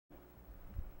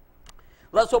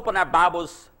Let's open our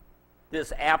Bibles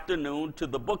this afternoon to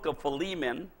the book of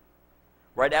Philemon,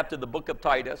 right after the book of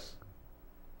Titus,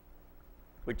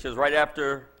 which is right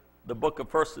after the book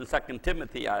of 1st and 2nd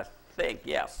Timothy, I think,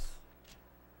 yes.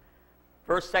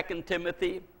 1st, 2nd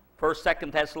Timothy, 1st,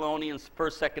 2nd Thessalonians,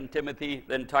 1st, 2nd Timothy,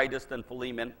 then Titus, then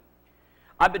Philemon.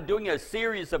 I've been doing a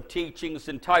series of teachings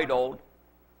entitled,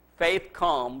 Faith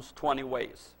Comes 20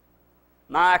 Ways.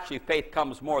 Now, actually, faith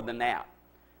comes more than that.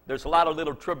 There's a lot of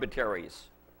little tributaries.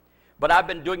 But I've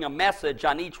been doing a message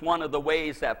on each one of the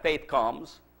ways that faith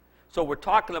comes. So we're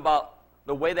talking about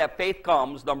the way that faith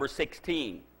comes, number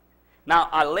 16. Now,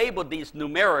 I labeled these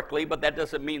numerically, but that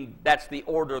doesn't mean that's the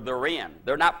order they're in.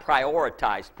 They're not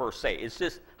prioritized per se. It's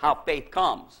just how faith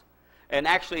comes. And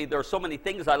actually, there are so many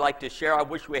things I'd like to share. I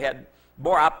wish we had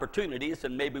more opportunities,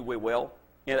 and maybe we will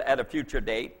at a future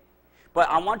date. But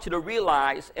I want you to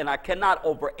realize, and I cannot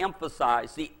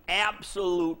overemphasize, the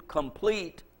absolute,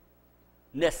 complete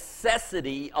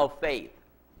necessity of faith.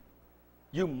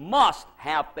 You must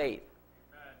have faith.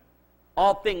 Amen.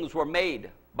 All things were made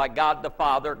by God the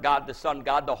Father, God the Son,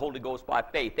 God the Holy Ghost by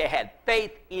faith. They had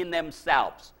faith in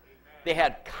themselves. Amen. They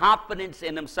had confidence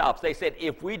in themselves. They said,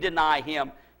 if we deny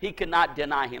him, he cannot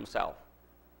deny himself.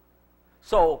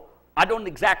 So I don't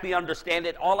exactly understand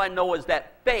it. All I know is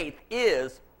that faith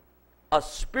is a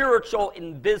spiritual,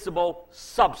 invisible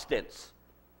substance.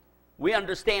 We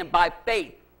understand by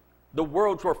faith the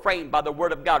worlds were framed by the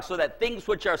Word of God, so that things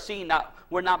which are seen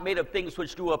were not made of things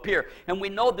which do appear. And we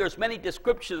know there's many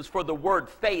descriptions for the word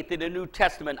faith in the New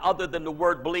Testament, other than the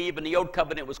word believe. In the Old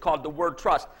Covenant, it was called the word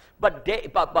trust. But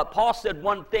Paul said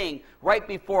one thing right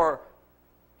before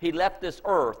he left this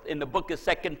earth in the book of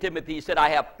 2 Timothy. He said, I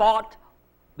have fought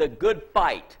the good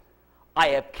fight. I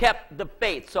have kept the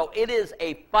faith. So it is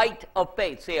a fight of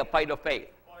faith. Say a fight of faith.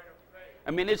 Fight of faith.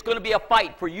 I mean, it's going to be a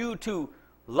fight for you to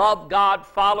love God,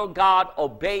 follow God,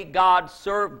 obey God,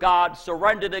 serve God,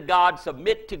 surrender to God,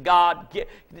 submit to God,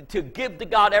 to give to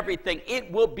God everything.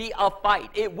 It will be a fight.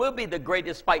 It will be the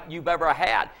greatest fight you've ever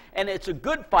had. And it's a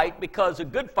good fight, because a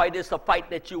good fight is a fight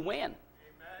that you win.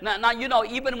 Now, you know,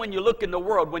 even when you look in the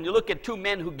world, when you look at two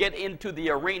men who get into the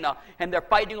arena and they're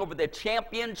fighting over the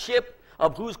championship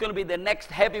of who's going to be the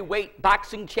next heavyweight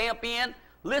boxing champion,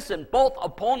 listen, both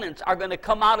opponents are going to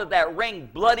come out of that ring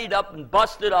bloodied up and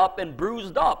busted up and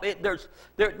bruised up.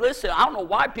 Listen, I don't know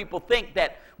why people think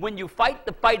that when you fight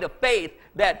the fight of faith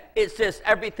that it's just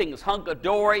everything's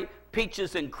hunky-dory,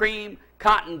 peaches and cream,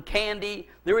 cotton candy,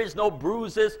 there is no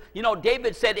bruises. You know,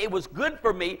 David said, it was good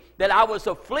for me that I was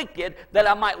afflicted, that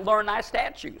I might learn thy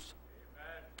statutes.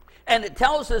 And it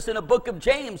tells us in the book of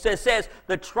James, it says,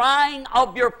 the trying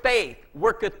of your faith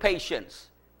worketh patience.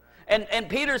 And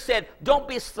Peter said, don't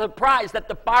be surprised at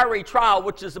the fiery trial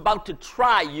which is about to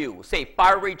try you. Say,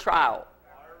 fiery trial.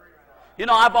 You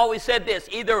know, I've always said this,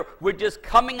 either we're just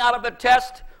coming out of a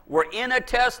test, we're in a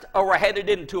test, or we're headed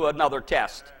into another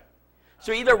test.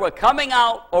 So either we're coming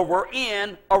out, or we're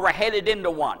in, or we're headed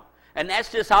into one. And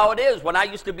that's just how it is. When I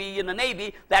used to be in the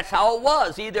Navy, that's how it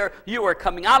was. Either you were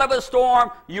coming out of a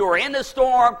storm, you were in a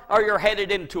storm, or you're headed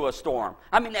into a storm.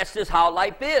 I mean, that's just how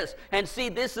life is. And see,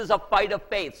 this is a fight of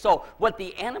faith. So what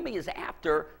the enemy is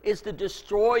after is to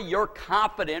destroy your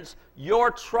confidence,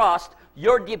 your trust,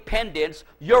 your dependence,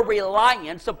 your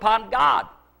reliance upon God.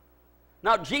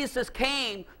 Now, Jesus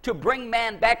came to bring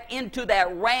man back into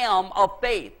that realm of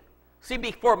faith. See,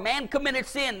 before man committed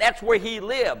sin, that's where he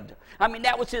lived. I mean,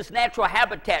 that was his natural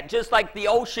habitat, just like the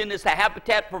ocean is the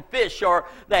habitat for fish, or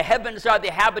the heavens are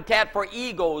the habitat for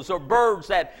eagles, or birds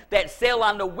that sail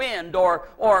on the wind, or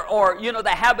you know, the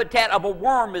habitat of a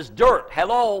worm is dirt.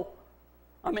 Hello?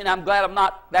 I mean, I'm glad I'm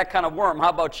not that kind of worm. How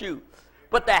about you?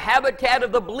 But the habitat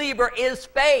of the believer is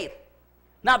faith.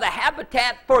 Now, the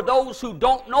habitat for those who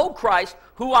don't know Christ,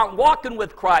 who aren't walking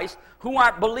with Christ, who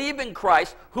aren't believing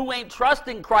Christ, who ain't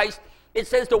trusting Christ, it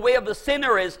says the way of the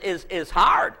sinner is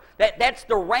hard. That's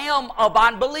the realm of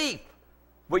unbelief,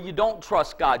 where you don't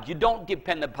trust God, you don't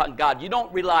depend upon God, you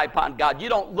don't rely upon God, you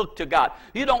don't look to God,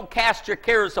 you don't cast your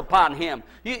cares upon him,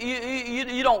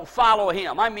 you don't follow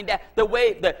him. I mean, the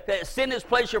way that sin is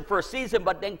pleasure for a season,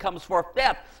 but then comes forth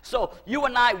death. So you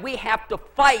and I, we have to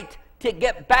fight to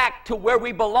get back to where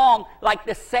we belong, like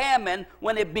the salmon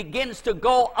when it begins to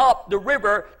go up the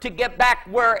river to get back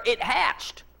where it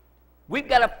hatched. We've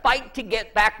got to fight to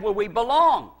get back where we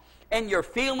belong. And your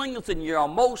feelings and your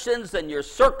emotions and your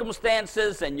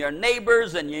circumstances and your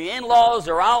neighbors and your in-laws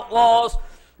or outlaws,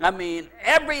 I mean,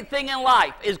 everything in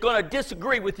life is going to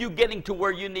disagree with you getting to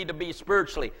where you need to be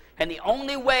spiritually. And the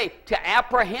only way to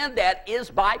apprehend that is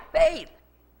by faith.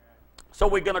 So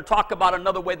we're going to talk about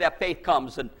another way that faith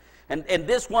comes. And And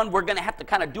this one, we're going to have to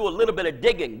kind of do a little bit of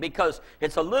digging because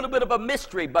it's a little bit of a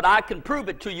mystery, but I can prove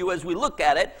it to you as we look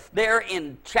at it there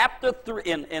in chapter 3,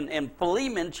 in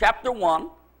Philemon chapter 1,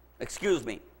 excuse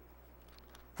me,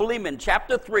 Philemon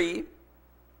chapter 3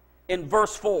 in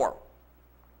verse 4.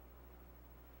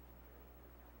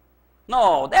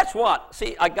 No, that's what.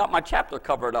 See, I got my chapter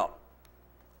covered up.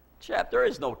 There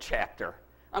is no chapter.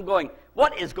 I'm going,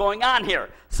 what is going on here?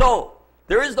 So,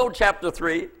 there is no chapter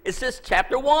 3. It's just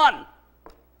chapter 1.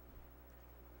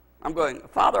 I'm going,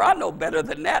 Father, I know better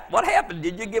than that. What happened?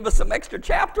 Did you give us some extra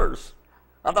chapters?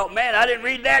 I thought, man, I didn't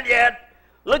read that yet.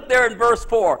 Look there in verse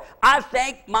 4. I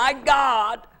thank my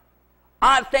God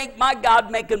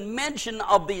making mention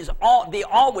of the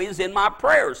always in my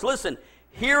prayers. Listen,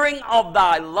 hearing of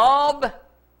thy love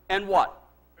and what?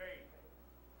 Faith.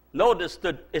 Notice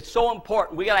that it's so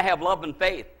important. We got to have love and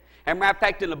faith. As a matter of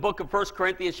fact, in the book of 1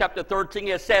 Corinthians chapter 13,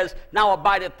 it says, now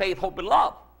abideth faith, hope, and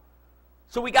love.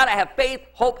 So we got to have faith,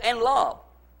 hope, and love.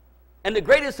 And the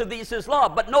greatest of these is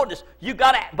love. But notice, you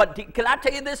got to, but can I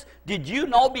tell you this? Did you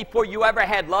know before you ever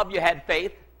had love, you had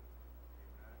faith?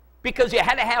 Because you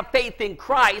had to have faith in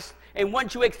Christ. And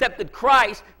once you accepted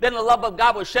Christ, then the love of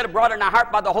God was shed abroad in our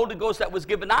heart by the Holy Ghost that was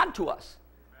given unto us.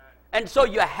 And so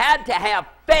you had to have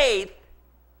faith.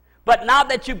 But now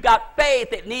that you've got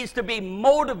faith, it needs to be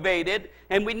motivated,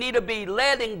 and we need to be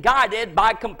led and guided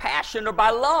by compassion or by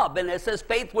love. And it says,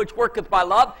 faith which worketh by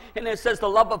love, and it says, the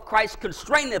love of Christ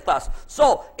constraineth us.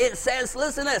 So it says,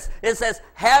 listen to this, it says,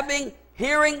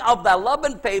 hearing of thy love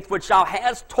and faith which thou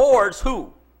hast towards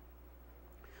who?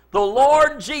 The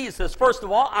Lord Jesus. First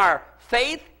of all, our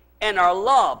faith and our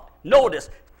love.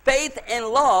 Notice, faith and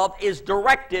love is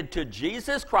directed to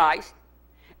Jesus Christ,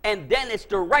 and then it's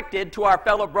directed to our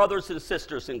fellow brothers and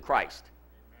sisters in Christ.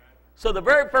 Amen. So the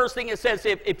very first thing it says,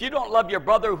 if you don't love your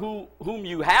brother whom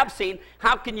you have seen,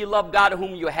 how can you love God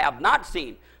whom you have not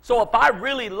seen? So if I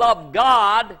really love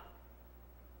God,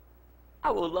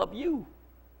 I will love you,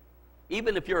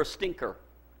 even if you're a stinker,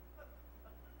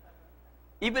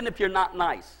 even if you're not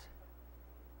nice,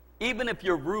 even if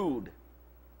you're rude,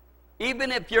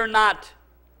 even if you're not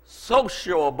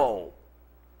sociable.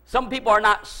 Some people are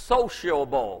not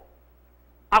sociable.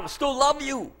 I will still love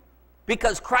you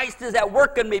because Christ is at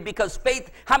work in me, because faith,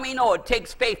 how many know it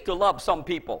takes faith to love some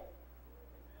people?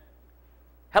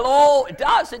 Hello, it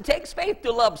does. It takes faith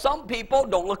to love some people.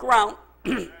 Don't look around.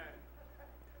 It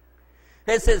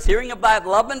says, hearing of thy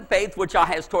love and faith, which thou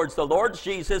hast towards the Lord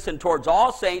Jesus and towards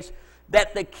all saints,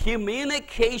 that the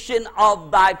communication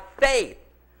of thy faith,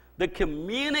 the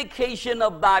communication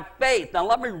of thy faith. Now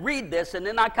let me read this, and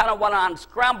then I kind of want to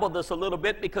unscramble this a little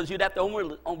bit, because you'd have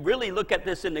to really look at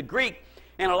this in the Greek,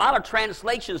 and a lot of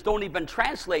translations don't even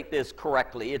translate this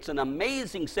correctly. It's an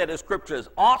amazing set of scriptures,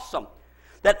 awesome.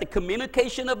 That the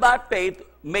communication of thy faith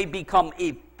may become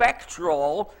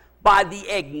effectual by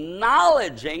the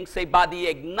acknowledging, say by the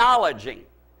acknowledging,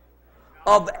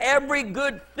 of every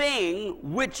good thing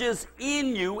which is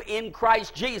in you in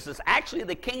Christ Jesus. Actually,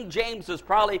 the King James is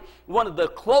probably one of the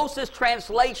closest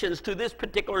translations to this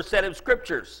particular set of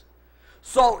scriptures.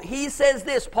 So he says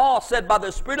this, Paul said, by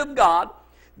the Spirit of God,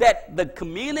 that the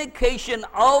communication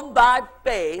of thy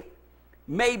faith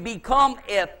may become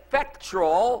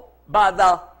effectual by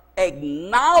the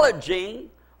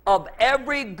acknowledging of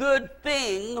every good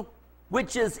thing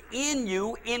which is in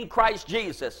you in Christ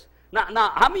Jesus.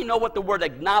 Now, how many know what the word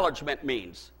acknowledgement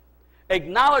means?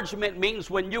 Acknowledgement means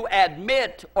when you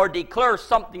admit or declare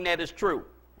something that is true.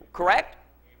 Correct?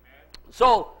 Amen.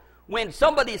 So, when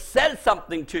somebody says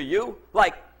something to you,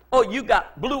 like, oh, you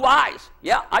got blue eyes.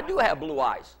 Yeah, I do have blue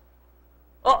eyes.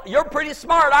 Oh, you're pretty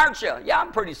smart, aren't you? Yeah,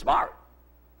 I'm pretty smart.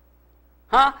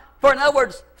 Huh? For in other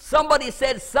words, somebody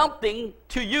said something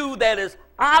to you that is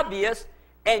obvious,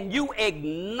 and you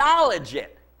acknowledge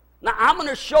it. Now, I'm going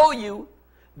to show you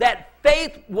that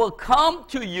faith will come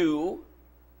to you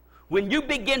when you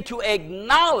begin to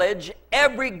acknowledge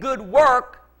every good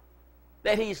work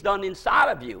that he's done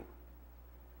inside of you.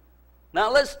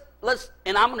 Now let's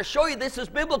and I'm going to show you this is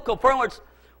biblical. For instance,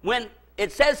 when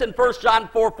it says in 1 John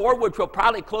 4:4, which we'll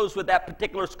probably close with that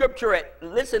particular scripture,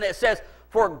 listen, it says,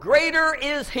 for greater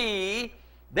is he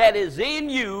that is in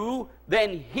you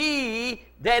than he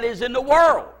that is in the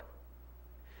world.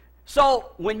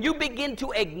 So when you begin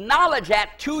to acknowledge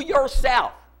that to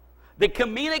yourself, the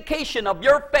communication of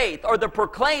your faith, or the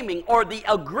proclaiming, or the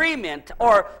agreement,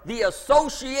 or the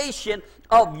association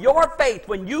of your faith,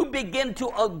 when you begin to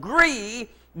agree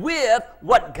with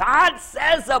what God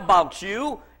says about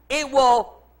you, it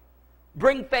will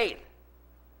bring faith.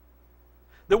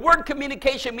 The word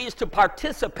communication means to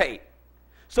participate.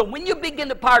 So when you begin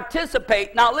to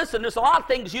participate, now listen, there's a lot of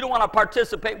things you don't want to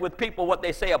participate with people, what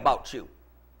they say about you.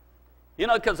 You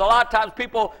know, because a lot of times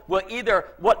people will either,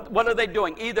 what are they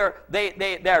doing? Either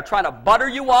they're trying to butter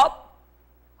you up,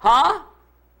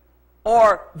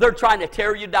 or they're trying to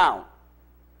tear you down.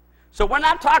 So we're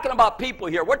not talking about people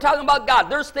here. We're talking about God.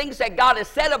 There's things that God has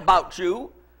said about you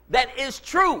that is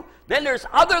true. Then there's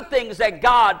other things that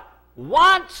God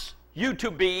wants you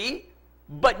to be,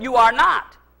 but you are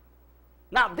not.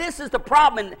 Now, this is the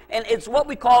problem, and it's what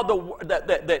we call the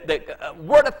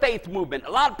word of faith movement. A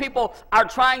lot of people are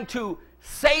trying to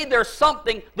say there's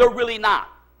something they're really not.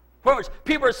 For instance,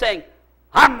 people are saying,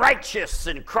 I'm righteous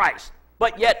in Christ,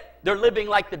 but yet they're living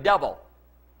like the devil.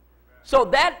 So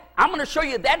that, I'm going to show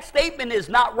you that statement is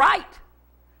not right.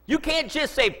 You can't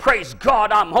just say, praise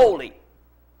God, I'm holy.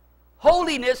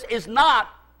 Holiness is not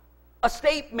a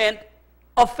statement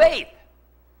of faith.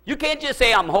 You can't just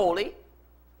say, I'm holy.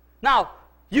 Now,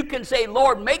 you can say,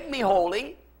 Lord, make me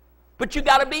holy, but you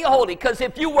got to be holy. Because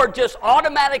if you were just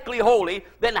automatically holy,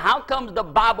 then how comes the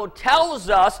Bible tells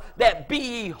us that be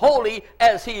ye holy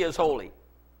as he is holy?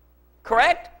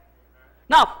 Correct?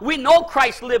 Now, we know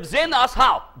Christ lives in us.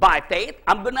 How? By faith.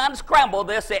 I'm going to unscramble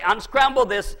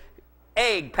this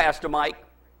egg, Pastor Mike.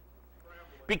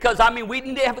 Because, I mean, we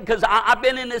didn't have, because I've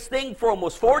been in this thing for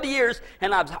almost 40 years,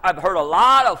 and I've heard a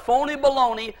lot of phony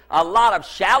baloney, a lot of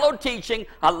shallow teaching,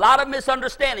 a lot of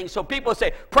misunderstanding. So people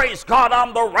say, praise God,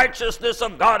 I'm the righteousness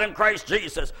of God in Christ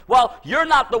Jesus. Well, you're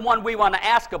not the one we want to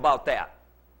ask about that.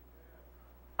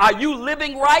 Are you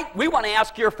living right? We want to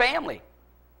ask your family.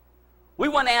 We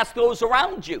want to ask those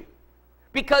around you.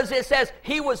 Because it says,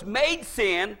 he was made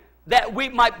sin that we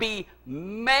might be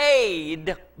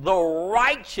made the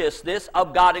righteousness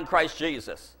of God in Christ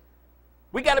Jesus.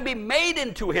 We got to be made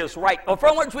into his right. Or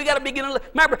for words, we got to begin to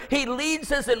remember, he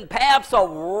leads us in paths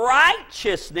of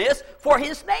righteousness for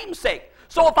his name's sake.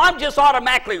 So if I'm just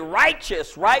automatically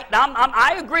righteous, right? Now,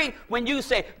 I agree when you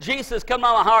say, Jesus, come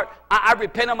on my heart, I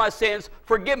repent of my sins,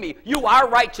 forgive me. You are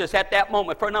righteous at that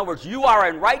moment. For in other words, you are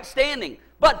in right standing.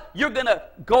 But you're going to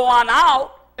go on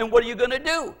out, and what are you going to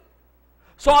do?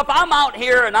 So if I'm out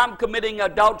here and I'm committing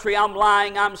adultery, I'm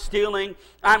lying, I'm stealing,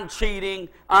 I'm cheating,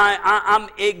 I'm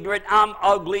ignorant, I'm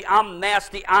ugly, I'm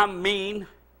nasty, I'm mean.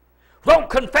 Don't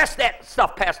confess that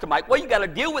stuff, Pastor Mike. Well, you got to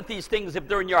deal with these things if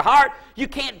they're in your heart. You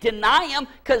can't deny them,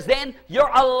 because then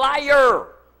you're a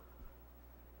liar.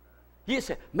 You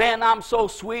say, man, I'm so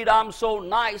sweet, I'm so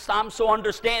nice, I'm so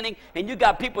understanding, and you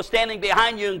got people standing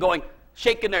behind you and going,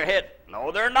 shaking their head,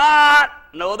 no, they're not,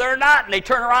 no, they're not. And they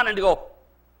turn around and they go,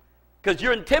 because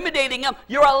you're intimidating them,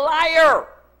 you're a liar.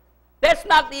 That's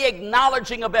not the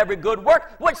acknowledging of every good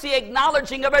work. What's the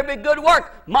acknowledging of every good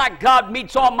work? My God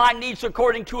meets all my needs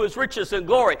according to his riches and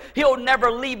glory. He'll never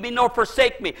leave me nor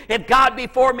forsake me. If God be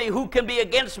for me, who can be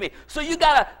against me? So you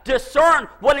got to discern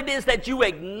what it is that you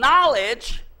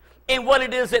acknowledge and what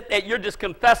it is that you're just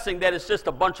confessing that it's just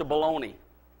a bunch of baloney.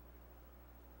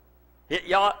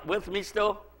 Y'all with me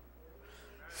still?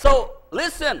 So,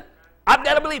 listen. I've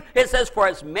got to believe. It says, for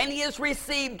as many as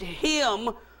received him,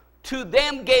 to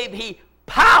them gave he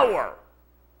power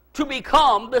to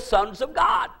become the sons of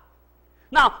God.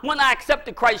 Now, when I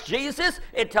accepted Christ Jesus,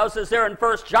 it tells us there in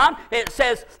 1 John, it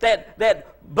says that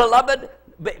beloved,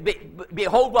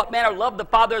 behold what manner of love the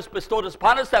Father has bestowed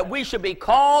upon us, that we should be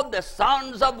called the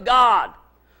sons of God.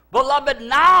 Beloved,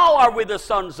 now are we the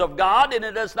sons of God, and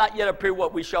it does not yet appear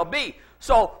what we shall be.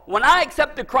 So when I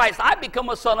accepted Christ, I become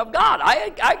a son of God.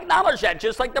 I acknowledge that.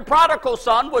 Just like the prodigal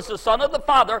son was the son of the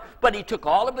father, but he took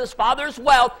all of his father's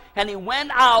wealth, and he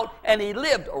went out and he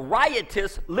lived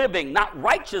riotous living. Not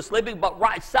righteous living, but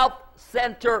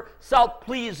self-centered,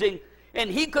 self-pleasing. And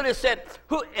he could have said,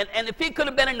 and if he could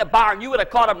have been in the bar and you would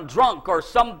have caught him drunk or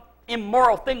some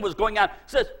immoral thing was going on,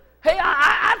 says, hey,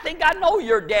 I think I know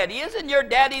your daddy. Isn't your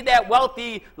daddy that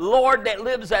wealthy lord that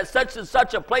lives at such and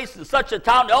such a place in such a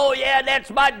town? Oh, yeah,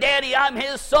 that's my daddy. I'm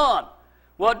his son.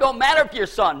 Well, it don't matter if you're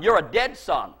son. You're a dead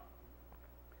son.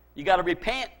 You got to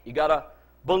repent. You got to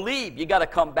believe. You got to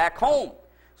come back home.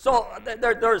 So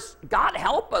there's, God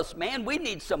help us, man. We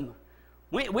need some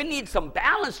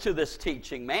balance to this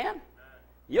teaching, man.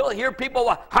 You'll hear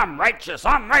people, I'm righteous,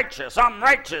 I'm righteous, I'm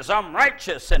righteous, I'm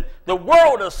righteous. And the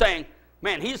world is saying,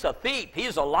 man, he's a thief,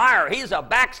 he's a liar, he's a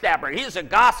backstabber, he's a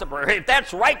gossiper. If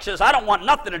that's righteous, I don't want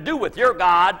nothing to do with your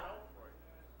God.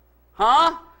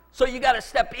 Huh? So you got to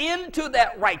step into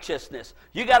that righteousness.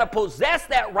 You got to possess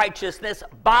that righteousness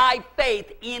by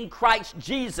faith in Christ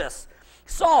Jesus.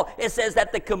 So it says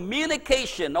that the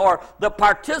communication or the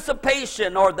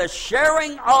participation or the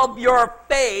sharing of your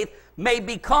faith may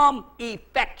become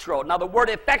effectual. Now the word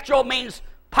effectual means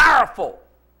powerful.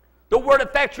 The word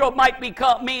effectual might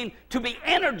mean to be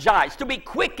energized, to be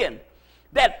quickened.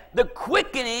 That the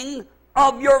quickening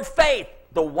of your faith.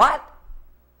 The what?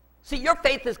 See, your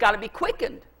faith has got to be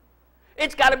quickened.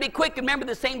 It's got to be quickened. Remember,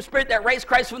 the same Spirit that raised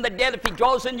Christ from the dead, if He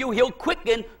dwells in you, He'll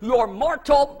quicken your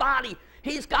mortal body.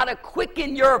 He's got to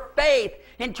quicken your faith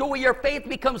until your faith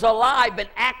becomes alive and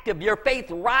active. Your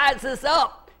faith rises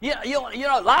up. You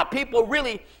know, a lot of people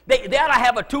really, they ought to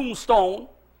have a tombstone.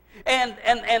 And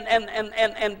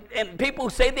people who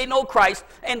say they know Christ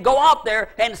and go out there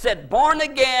and said, born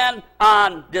again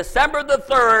on December the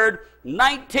 3rd,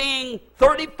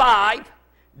 1935,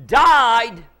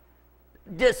 died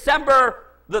December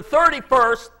the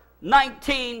 31st,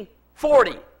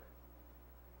 1940.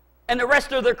 And the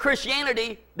rest of their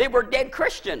Christianity, they were dead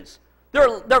Christians.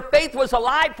 Their faith was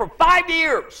alive for 5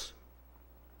 years.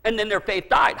 And then their faith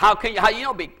died. How you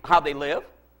know how they live?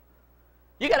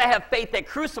 You got to have faith that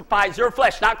crucifies your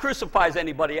flesh, not crucifies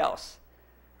anybody else.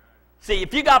 See,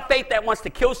 if you got faith that wants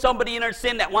to kill somebody in their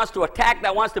sin, that wants to attack,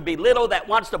 that wants to belittle, that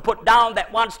wants to put down,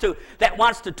 that wants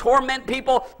to torment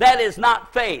people, that is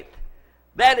not faith.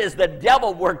 That is the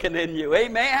devil working in you.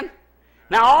 Amen?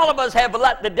 Now, all of us have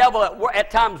let the devil at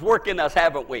times work in us,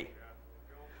 haven't we?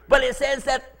 But it says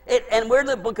that, and we're in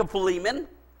the book of Philemon,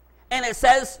 and it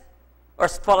says, or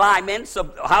Philemon,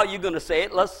 so how are you going to say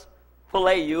it? Let's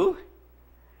fillet you.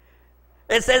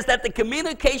 It says that the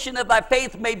communication of thy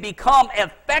faith may become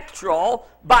effectual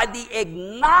by the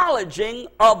acknowledging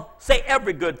of, say,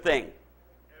 every good thing.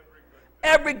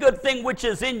 Every good thing which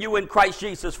is in you in Christ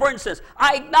Jesus. For instance,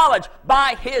 I acknowledge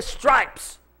by His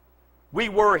stripes we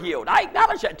were healed. I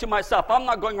acknowledge that to myself. I'm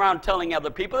not going around telling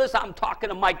other people this. I'm talking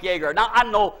to Mike Yeager. Now, I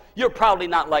know you're probably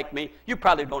not like me. You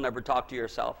probably don't ever talk to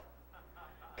yourself.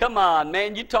 Come on,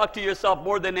 man. You talk to yourself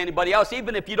more than anybody else.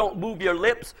 Even if you don't move your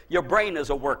lips, your brain is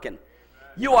a-working.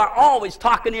 You are always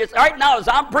talking to yourself. Right now, as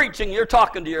I'm preaching, you're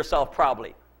talking to yourself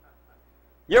probably.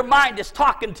 Your mind is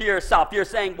talking to yourself. You're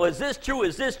saying, well, is this true?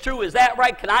 Is this true? Is that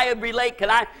right? Can I relate? Can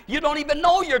I? You don't even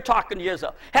know you're talking to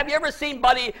yourself. Have you ever seen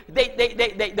somebody,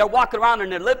 they're walking around and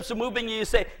their lips are moving, and you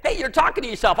say, hey, you're talking to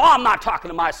yourself. Oh, I'm not talking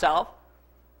to myself.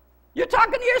 You're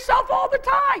talking to yourself all the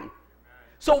time.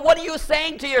 So what are you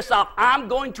saying to yourself? I'm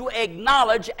going to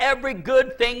acknowledge every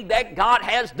good thing that God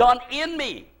has done in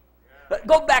me.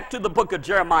 Go back to the book of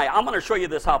Jeremiah. I'm going to show you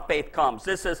this, how faith comes.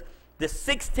 This is the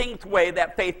 16th way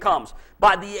that faith comes.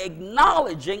 By the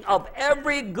acknowledging of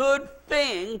every good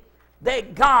thing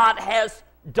that God has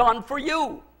done for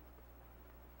you.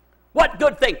 What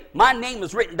good thing? My name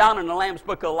is written down in the Lamb's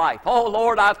Book of Life. Oh,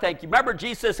 Lord, I thank you. Remember,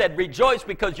 Jesus said, rejoice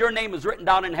because your name is written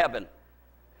down in heaven.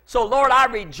 So, Lord, I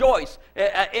rejoice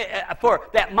for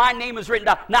that my name is written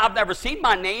down. Now, I've never seen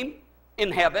my name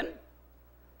in heaven.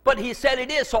 But He said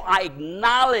it is, so I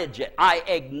acknowledge it. I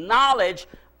acknowledge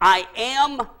I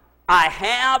am, I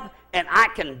have, and I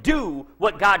can do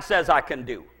what God says I can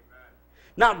do. Amen.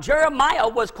 Now, Jeremiah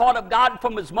was called of God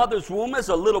from his mother's womb as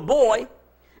a little boy.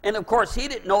 And, of course, he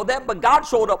didn't know that, but God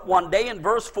showed up one day in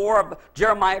verse 4 of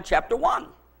Jeremiah chapter 1.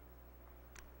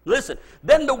 Listen,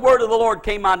 then the word of the Lord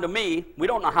came unto me. We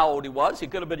don't know how old he was. He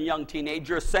could have been a young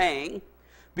teenager, saying,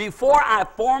 before I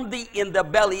formed thee in the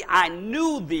belly, I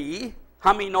knew thee.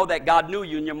 How many know that God knew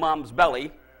you in your mom's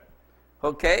belly?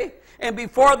 Okay? And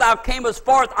before thou camest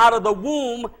forth out of the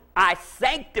womb, I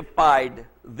sanctified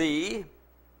thee,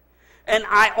 and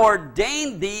I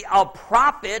ordained thee a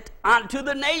prophet unto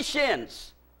the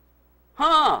nations.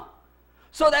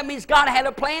 So that means God had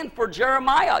a plan for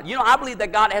Jeremiah. You know, I believe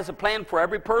that God has a plan for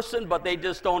every person, but they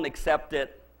just don't accept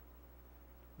it.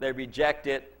 They reject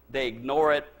it. They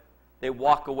ignore it. They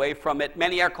walk away from it.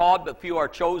 Many are called, but few are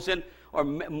chosen. Or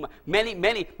many.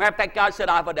 Matter of fact, God said,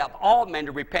 I would have all men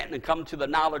to repent and come to the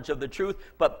knowledge of the truth,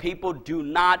 but people do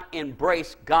not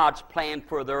embrace God's plan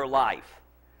for their life.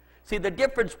 See, the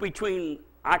difference between,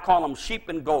 I call them sheep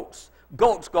and goats.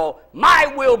 Goats go,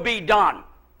 my will be done.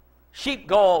 Sheep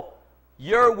go,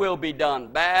 your will be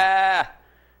done. Bah.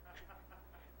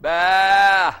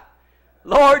 Bah.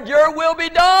 Lord, your will be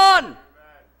done. Amen.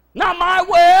 Not my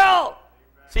will. Amen.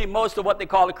 See, most of what they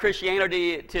call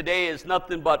Christianity today is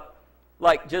nothing but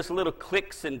like just little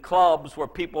cliques and clubs where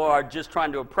people are just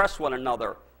trying to impress one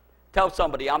another. Tell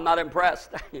somebody, I'm not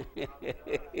impressed.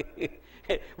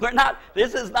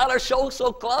 This is not a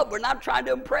social club. We're not trying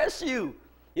to impress you.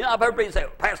 You know, if everybody say,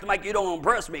 Pastor Mike, you don't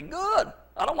impress me. Good.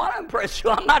 I don't want to impress you.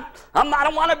 I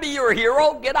don't want to be your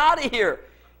hero. Get out of here.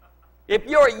 If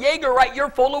you're a Yeager, right,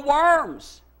 you're full of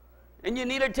worms. And you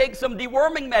need to take some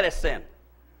deworming medicine.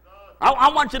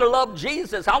 I want you to love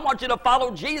Jesus. I want you to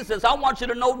follow Jesus. I want you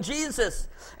to know Jesus.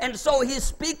 And so he's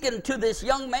speaking to this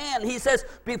young man. He says,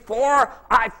 before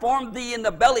I formed thee in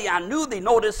the belly, I knew thee.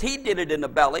 Notice he did it in the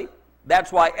belly.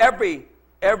 That's why every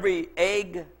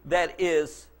egg that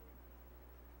is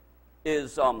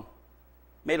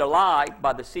made alive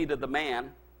by the seed of the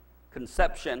man,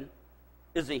 conception,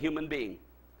 is a human being.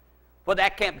 Well,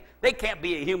 they can't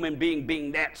be a human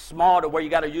being that small to where you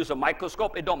got to use a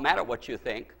microscope. It don't matter what you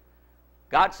think.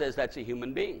 God says that's a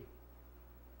human being.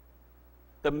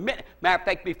 Matter of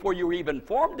fact, before you were even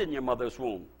formed in your mother's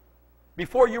womb,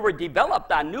 before you were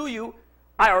developed, I knew you.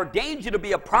 I ordained you to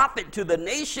be a prophet to the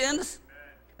nations.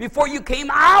 Before you came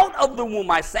out of the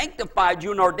womb, I sanctified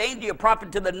you and ordained you a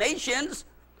prophet to the nations.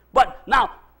 But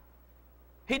now,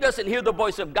 he doesn't hear the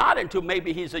voice of God until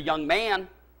maybe he's a young man.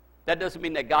 That doesn't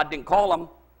mean that God didn't call him.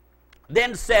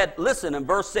 Then said, listen, in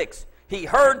verse 6, he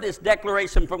heard this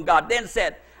declaration from God. Then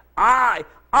said,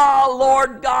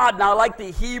 Lord God. Now, I like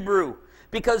the Hebrew,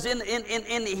 because in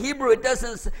the Hebrew it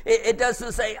doesn't say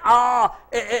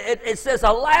it says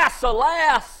alas,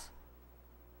 alas.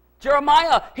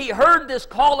 Jeremiah, he heard this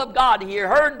call of God. He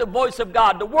heard the voice of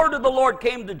God. The word of the Lord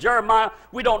came to Jeremiah.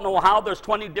 We don't know how. There's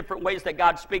 20 different ways that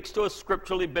God speaks to us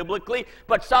scripturally, biblically.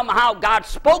 But somehow God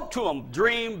spoke to him.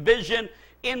 Dream, vision,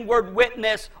 inward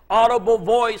witness, audible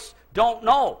voice. Don't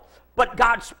know. But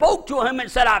God spoke to him and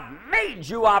said, I've made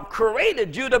you. I've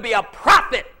created you to be a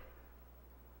prophet.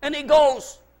 And he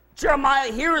goes,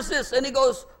 Jeremiah hears this and he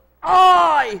goes,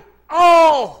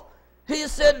 he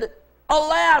said,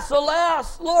 alas,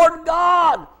 alas, Lord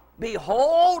God,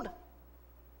 behold,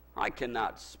 I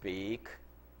cannot speak,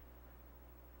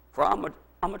 for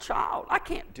I'm a child. I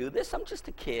can't do this. I'm just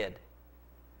a kid.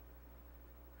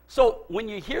 So when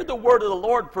you hear the word of the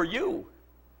Lord for you,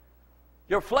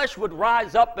 your flesh would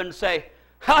rise up and say,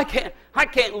 I can't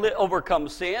overcome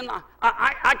sin.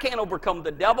 I can't overcome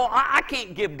the devil. I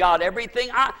can't give God everything.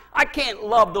 I can't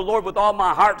love the Lord with all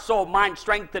my heart, soul, mind,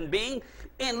 strength, and being.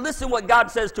 And listen what God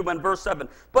says to him in verse 7.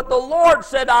 But the Lord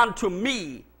said unto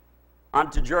me,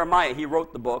 unto Jeremiah, he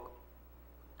wrote the book,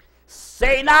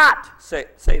 say not, say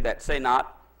that, say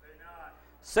not.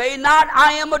 Say not,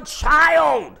 I am a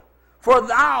child, for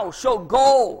thou shalt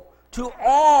go to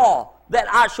all that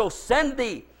I shall send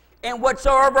thee, and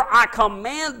whatsoever I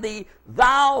command thee,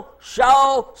 thou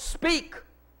shalt speak.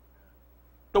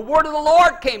 The word of the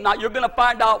Lord came. Now, you're going to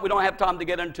find out, we don't have time to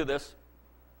get into this,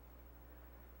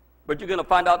 but you're going to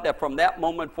find out that from that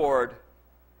moment forward,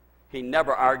 he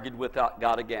never argued with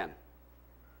God again.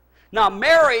 Now,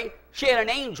 Mary, she had an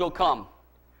angel come.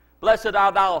 Blessed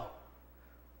art thou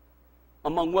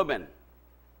among women.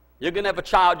 You're going to have a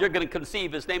child. You're going to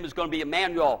conceive. His name is going to be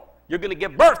Emmanuel. You're going to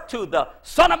give birth to the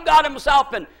Son of God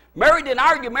himself. And Mary didn't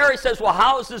argue. Mary says, well,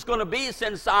 how is this going to be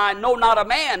since I know not a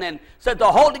man? And said, the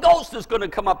Holy Ghost is going to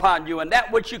come upon you. And that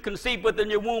which you conceive within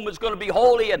your womb is going to be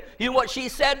holy. And you know what she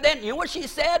said then? You know what she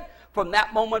said? From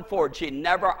that moment forward, she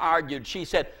never argued. She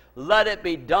said, let it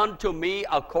be done to me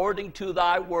according to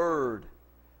thy word.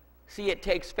 See, it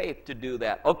takes faith to do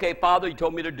that. Okay, Father, you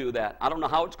told me to do that. I don't know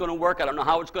how it's going to work. I don't know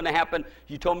how it's going to happen.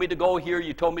 You told me to go here.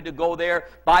 You told me to go there.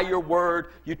 By your word,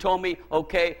 you told me,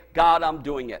 okay, God, I'm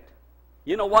doing it.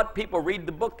 You know what? People read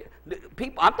the book.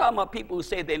 I'm talking about people who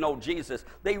say they know Jesus.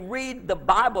 They read the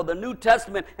Bible, the New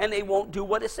Testament, and they won't do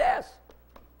what it says.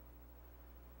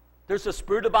 There's a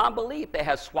spirit of unbelief that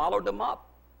has swallowed them up.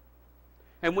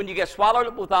 And when you get swallowed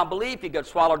up with unbelief, you get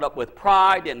swallowed up with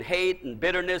pride and hate and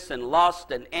bitterness and lust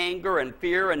and anger and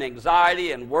fear and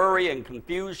anxiety and worry and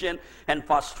confusion and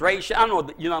frustration. I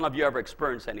don't know, none of you ever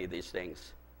experienced any of these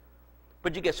things.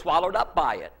 But you get swallowed up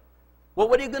by it. Well,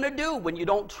 what are you going to do when you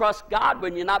don't trust God,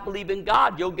 when you're not believing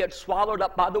God? You'll get swallowed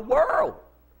up by the world.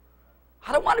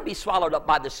 I don't want to be swallowed up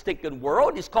by the stinking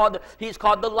world. He's called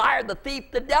the liar, the thief,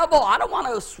 the devil. I don't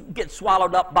want to get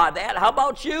swallowed up by that. How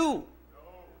about you?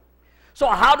 So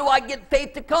how do I get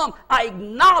faith to come? I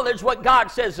acknowledge what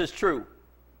God says is true.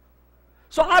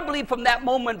 So I believe from that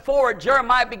moment forward,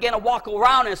 Jeremiah began to walk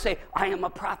around and say, I am a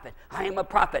prophet. I am a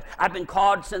prophet. I've been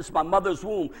called since my mother's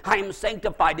womb. I am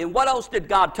sanctified. And what else did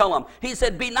God tell him? He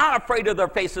said, be not afraid of their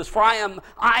faces, for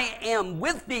I am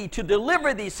with thee to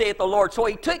deliver thee, saith the Lord. So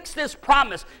he takes this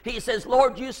promise. He says,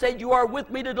 Lord, you said you are with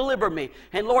me to deliver me.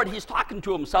 And Lord, he's talking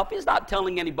to himself. He's not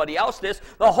telling anybody else this.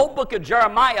 The whole book of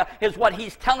Jeremiah is what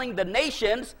he's telling the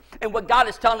nations and what God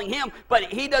is telling him.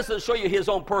 But he doesn't show you his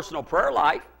own personal prayer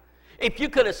life. If you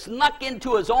could have snuck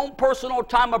into his own personal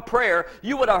time of prayer,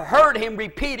 you would have heard him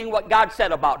repeating what God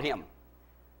said about him.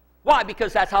 Why?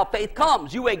 Because that's how faith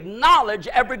comes. You acknowledge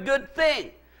every good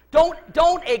thing.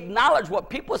 Don't acknowledge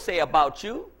what people say about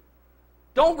you.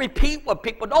 Don't repeat what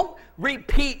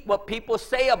people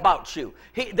say about you.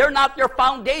 They're not your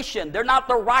foundation. They're not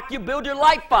the rock you build your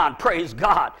life on, praise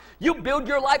God. You build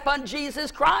your life on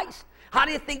Jesus Christ. How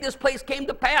do you think this place came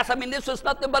to pass? I mean, this was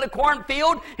nothing but a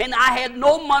cornfield, and I had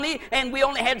no money, and we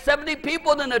only had 70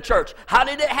 people in the church. How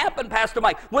did it happen, Pastor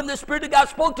Mike? When the Spirit of God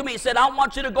spoke to me, he said, I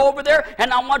want you to go over there,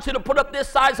 and I want you to put up this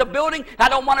size of building. I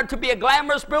don't want it to be a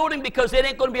glamorous building because it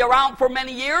ain't going to be around for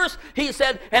many years. He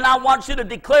said, and I want you to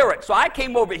declare it. So I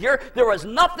came over here. There was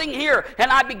nothing here,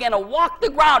 and I began to walk the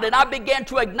ground, and I began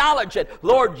to acknowledge it.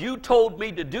 Lord, you told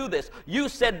me to do this. You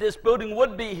said this building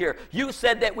would be here. You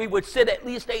said that we would sit at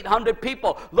least 800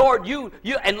 people. Lord,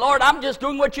 and Lord, I'm just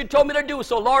doing what you told me to do.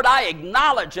 So, Lord, I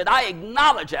acknowledge it. I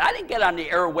acknowledge it. I didn't get on the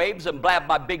airwaves and blab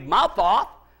my big mouth off.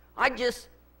 I just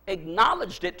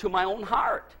acknowledged it to my own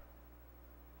heart.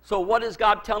 So what is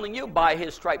God telling you? By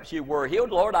his stripes you were healed.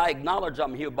 Lord, I acknowledge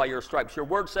I'm healed by your stripes. Your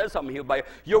word says I'm healed by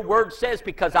your word says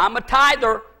because I'm a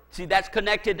tither. See, that's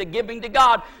connected to giving to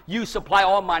God. You supply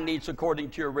all my needs according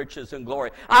to your riches and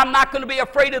glory. I'm not going to be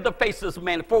afraid of the faces of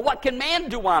man, for what can man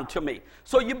do unto me?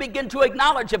 So you begin to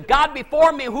acknowledge, if God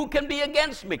before me, who can be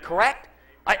against me, correct?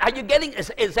 Are you getting,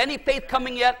 is any faith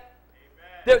coming yet?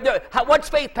 What's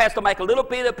faith, Pastor Mike? A little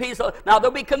bit of peace. Now,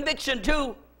 there'll be conviction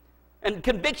too. And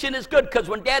conviction is good, because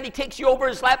when Daddy takes you over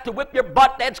his lap to whip your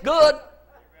butt, that's good.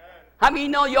 How many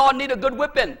know you all need a good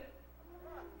whipping?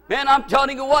 Man, I'm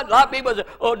telling you what, a lot of people say,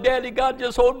 oh, Daddy, God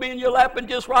just hold me in your lap and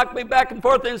just rock me back and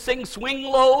forth and sing Swing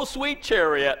Low, Sweet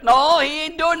Chariot. No, he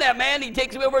ain't doing that, man. He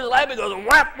takes me over his lap and goes,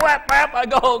 whap, whap, whap. I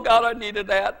go, oh, God, I needed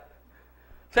that.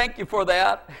 Thank you for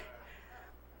that.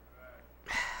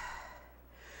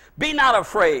 Be not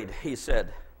afraid, he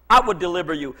said. I would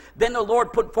deliver you. Then the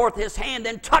Lord put forth his hand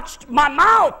and touched my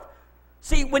mouth.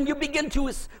 See, when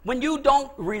you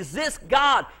don't resist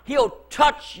God, he'll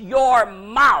touch your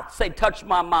mouth. Say, touch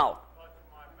my mouth. Touch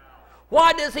my mouth.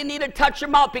 Why does he need to touch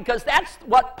your mouth? Because that's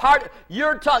what part of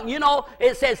your tongue. You know,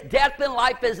 it says death and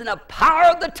life is in the power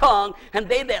of the tongue, and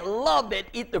they that love it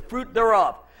eat the fruit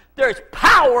thereof. There's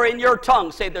power in your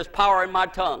tongue. Say, there's power in my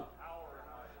tongue.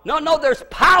 No, there's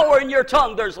power in your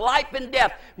tongue. There's life and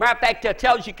death. Matter of fact, it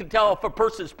tells you can tell if a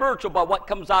person's spiritual by what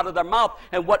comes out of their mouth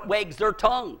and what wags their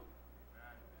tongue.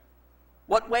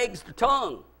 What wags the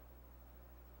tongue?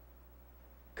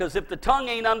 Because if the tongue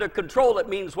ain't under control, it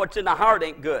means what's in the heart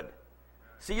ain't good.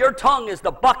 See, your tongue is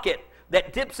the bucket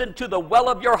that dips into the well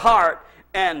of your heart,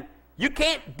 and you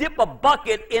can't dip a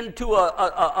bucket into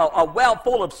a well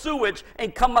full of sewage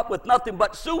and come up with nothing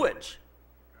but sewage.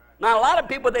 Now, a lot of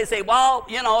people, they say, well,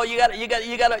 you know, you got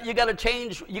to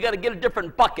change, you got to get a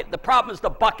different bucket. The problem is the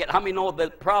bucket. How many know the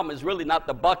problem is really not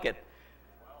the bucket?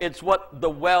 It's what the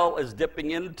well is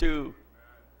dipping into.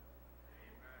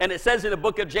 And it says in the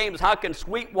book of James, how can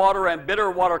sweet water and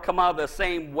bitter water come out of the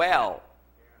same well?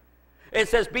 It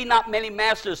says, be not many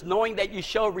masters, knowing that you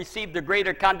shall receive the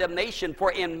greater condemnation,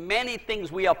 for in many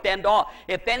things we offend all.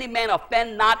 If any man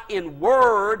offend not in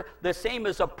word, the same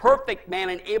is a perfect man,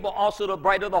 and able also to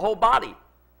bridle the whole body.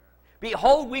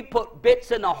 Behold, we put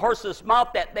bits in the horse's mouth,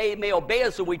 that they may obey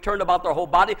us, and we turn about their whole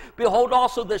body. Behold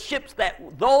also the ships,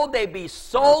 that though they be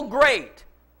so great,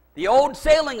 the old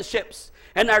sailing ships,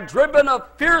 and are driven of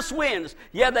fierce winds,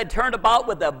 yet they turn about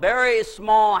with a very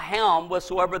small helm,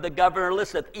 whatsoever the governor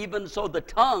listeth. Even so the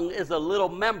tongue is a little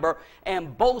member,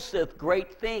 and boasteth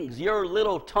great things. Your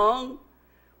little tongue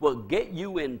will get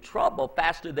you in trouble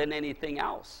faster than anything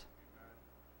else.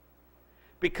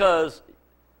 Because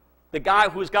the guy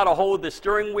who's got a hold of the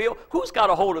steering wheel, who's got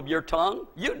a hold of your tongue?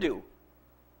 You do.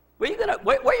 Where you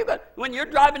gonna, when you're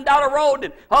driving down a road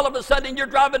and all of a sudden you're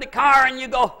driving a car and you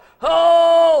go,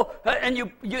 oh, and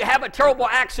you have a terrible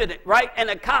accident, right? And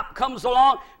a cop comes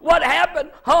along. What happened?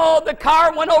 Oh, the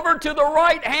car went over to the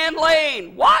right-hand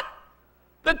lane. What?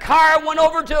 The car went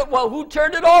over to, well, who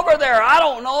turned it over there? I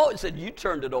don't know. It said, you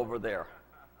turned it over there.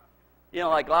 You know,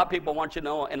 like a lot of people want you to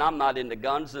know, and I'm not into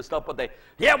guns and stuff, but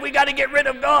we got to get rid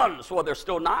of guns. Well, there's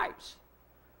still knives.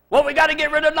 Well, we got to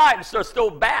get rid of knives. There's still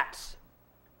bats.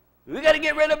 We got to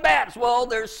get rid of bats. Well,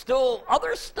 there's still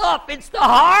other stuff. It's the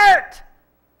heart.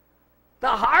 The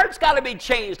heart's got to be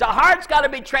changed. The heart's got to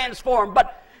be transformed.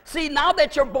 But see, now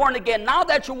that you're born again, now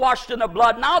that you're washed in the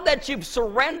blood, now that you've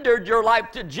surrendered your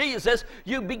life to Jesus,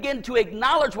 you begin to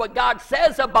acknowledge what God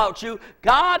says about you.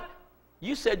 God,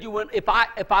 you said you would, if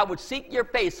I would seek your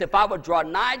face, if I would draw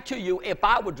nigh to you,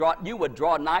 you would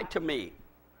draw nigh to me.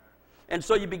 And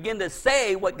so you begin to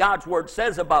say what God's word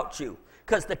says about you.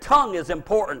 Because the tongue is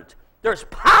important. There's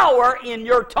power in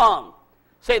your tongue.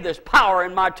 Say, there's power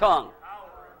in my tongue.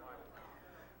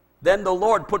 Then the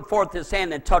Lord put forth his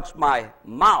hand and touched my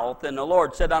mouth. And the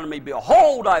Lord said unto me,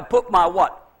 behold, I put my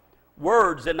what?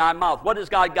 words in thy mouth. What has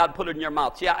God put in your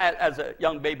mouth? See, as a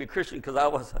young baby Christian, because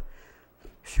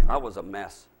I was a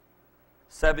mess.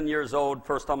 7 years old,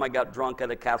 first time I got drunk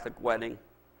at a Catholic wedding.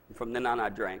 From then on, I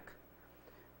drank.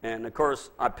 And, of course,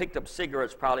 I picked up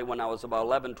cigarettes probably when I was about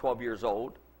 11, 12 years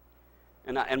old.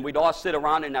 And we'd all sit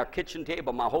around in our kitchen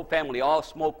table. My whole family all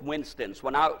smoked Winstons.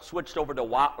 When I switched over to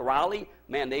Raleigh,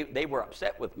 man, they were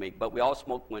upset with me, but we all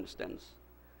smoked Winstons.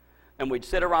 And we'd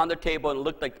sit around the table and it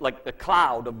looked like the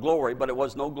cloud of glory, but it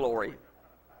was no glory.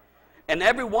 And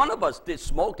every one of us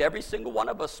smoked. Every single one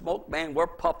of us smoked. Man, we're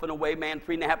puffing away, man,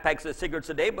 3.5 packs of cigarettes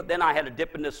a day. But then I had to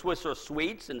dip into Swiss or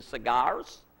sweets and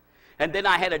cigars. And then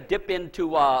I had to dip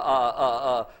into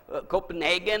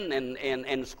Copenhagen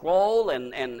and Scroll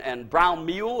and Brown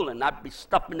Mule, and I'd be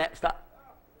stuffing that stuff.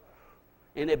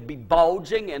 And it'd be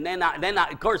bulging. And then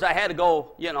of course, I had to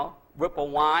go, Ripple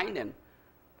wine and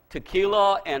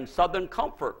tequila and Southern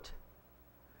Comfort.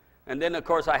 And then, of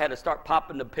course, I had to start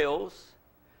popping the pills,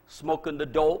 smoking the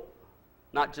dope,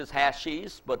 not just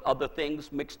hashies, but other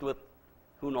things mixed with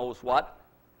who knows what.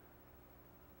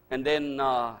 And then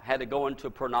had to go into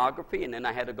pornography, and then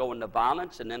I had to go into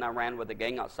violence, and then I ran with a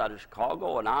gang outside of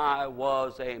Chicago, and I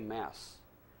was a mess.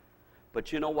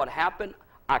 But you know what happened?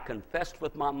 I confessed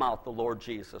with my mouth the Lord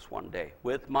Jesus one day.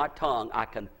 With my tongue, I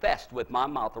confessed with my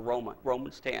mouth,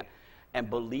 Romans 10, and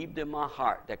believed in my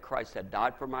heart that Christ had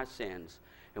died for my sins.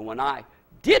 And when I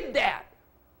did that,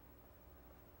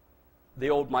 the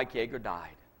old Mike Yeager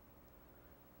died.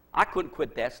 I couldn't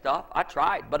quit that stuff. I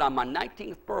tried. But on my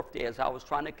 19th birthday, as I was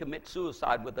trying to commit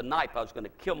suicide with a knife, I was going to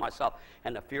kill myself,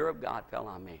 and the fear of God fell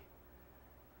on me.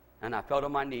 And I fell to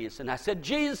my knees, and I said,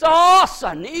 Jesus,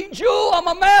 I need you. I'm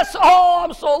a mess. Oh,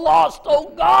 I'm so lost.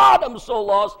 Oh, God, I'm so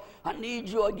lost. I need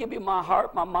you. I give you my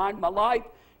heart, my mind, my life.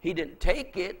 He didn't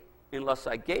take it unless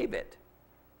I gave it.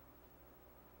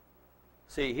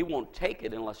 See, he won't take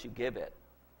it unless you give it.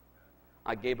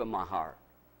 I gave him my heart,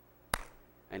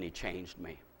 and he changed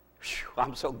me.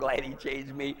 I'm so glad he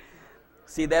changed me.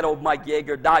 See, that old Mike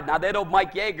Yeager died. Now, that old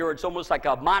Mike Yeager, it's almost like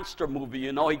a monster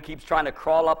movie, He keeps trying to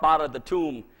crawl up out of the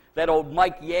tomb. That old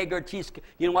Mike Yeager,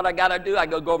 you know what I got to do? I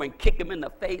got to go over and kick him in the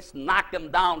face, knock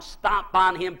him down, stomp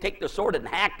on him, take the sword and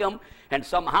hack him. And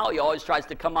somehow he always tries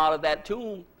to come out of that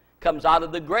tomb, comes out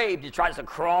of the grave. He tries to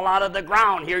crawl out of the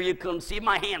ground. Here you can see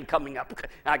my hand coming up.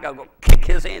 I got to go kick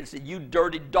his hand and say, you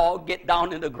dirty dog, get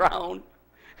down in the ground.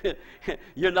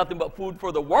 You're nothing but food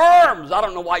for the worms. I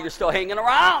don't know why you're still hanging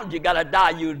around. You got to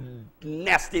die, you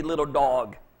nasty little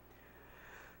dog.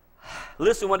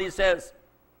 Listen what he says.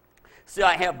 See,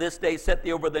 I have this day set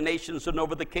thee over the nations and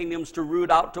over the kingdoms to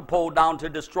root out, to pull down, to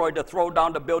destroy, to throw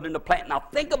down, to build, and to plant. Now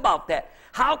think about that.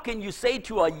 How can you say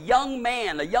to a young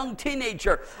man, a young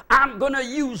teenager, I'm going to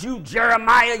use you,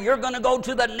 Jeremiah. You're going to go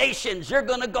to the nations. You're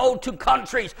going to go to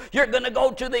countries. You're going to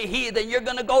go to the heathen. You're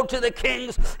going to go to the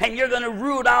kings, and you're going to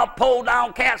root out, pull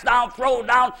down, cast down, throw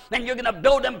down, and you're going to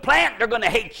build and plant. They're going to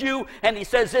hate you. And he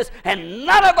says this, and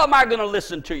none of them are going to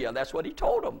listen to you. That's what he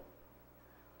told them.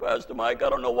 Pastor Mike, I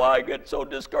don't know why I get so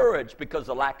discouraged. Because of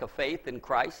the lack of faith in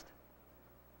Christ.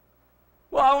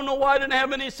 Well, I don't know why I didn't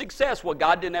have any success. Well,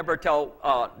 God didn't ever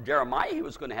tell Jeremiah he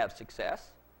was going to have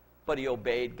success. But he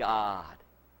obeyed God.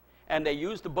 And they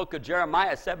used the book of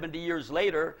Jeremiah 70 years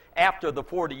later, after the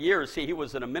 40 years. See, he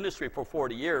was in a ministry for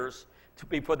 40 years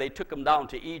before they took him down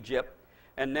to Egypt.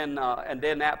 And then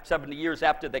 70 years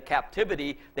after the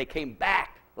captivity, they came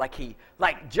back.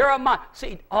 Like Jeremiah,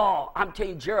 I'm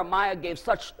telling you, Jeremiah gave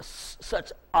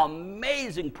such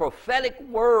amazing prophetic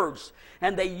words,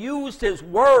 and they used his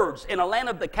words in a land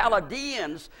of the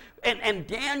Chaldeans, and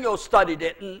Daniel studied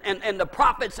it, and the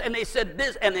prophets, and they said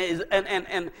this,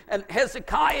 and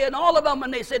Hezekiah, and all of them,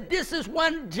 and they said, this is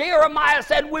when Jeremiah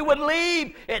said we would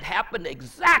leave. It happened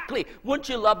exactly. Wouldn't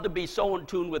you love to be so in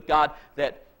tune with God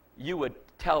that you would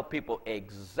tell people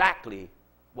exactly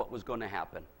what was going to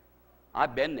happen?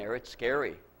 I've been there. It's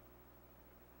scary.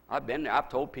 I've been there. I've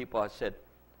told people, I said,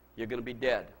 you're going to be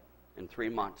dead in 3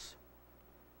 months.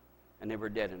 And they were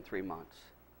dead in 3 months.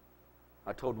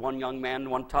 I told one young man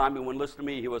one time, he wouldn't listen to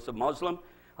me. He was a Muslim.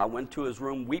 I went to his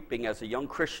room weeping as a young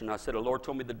Christian. I said, the Lord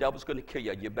told me the devil's going to kill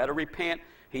you. You better repent.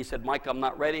 He said, Mike, I'm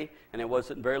not ready. And it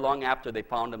wasn't very long after they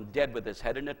found him dead with his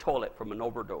head in the toilet from an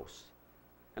overdose.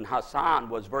 And Hassan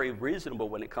was very reasonable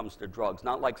when it comes to drugs,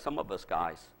 not like some of us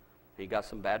guys. He got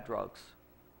some bad drugs.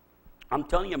 I'm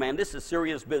telling you, man, this is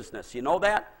serious business. You know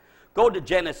that? Go to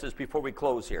Genesis before we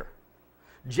close here.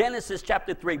 Genesis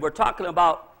chapter 3. We're talking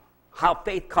about how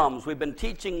faith comes. We've been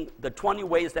teaching the 20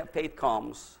 ways that faith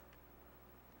comes.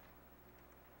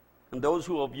 And those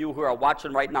of you who are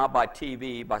watching right now by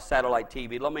TV, by satellite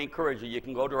TV, let me encourage you. You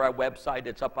can go to our website.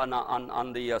 It's up on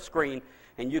the screen.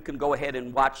 And you can go ahead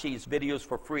and watch these videos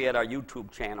for free at our YouTube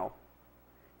channel.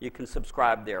 You can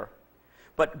subscribe there.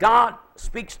 But God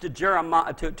speaks to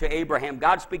to Abraham.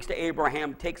 God speaks to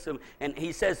Abraham, takes him, and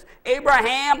he says,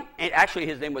 Abraham, and actually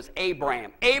his name was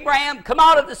Abraham. Abraham, come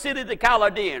out of the city of the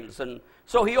Chaldeans. And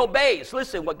so he obeys.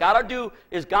 Listen, what God will do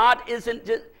is God isn't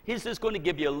just, he's just going to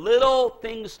give you little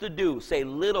things to do. Say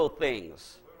little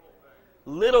things.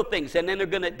 Little things, and then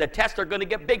the tests are going to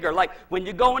get bigger. Like when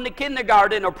you go into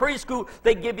kindergarten or preschool,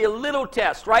 they give you a little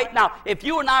test. Right now, if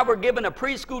you and I were given a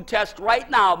preschool test right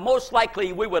now, most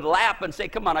likely we would laugh and say,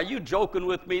 come on, are you joking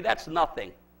with me? That's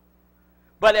nothing.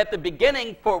 But at the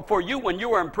beginning, for you, when you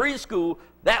were in preschool,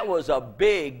 that was a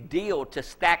big deal to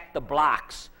stack the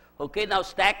blocks. Okay, now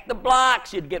stack the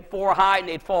blocks. You'd get 4 high and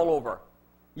they'd fall over.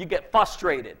 You get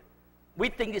frustrated. We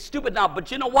think it's stupid now,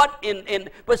 but you know what?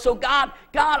 But so God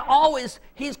always,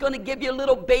 he's going to give you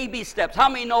little baby steps. How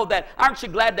many know that? Aren't you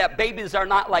glad that babies are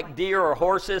not like deer or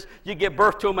horses? You give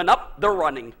birth to them and up, they're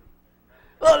running.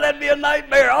 Oh, that'd be a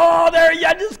nightmare. Oh, there you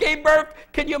just gave birth.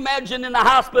 Can you imagine in the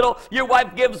hospital, your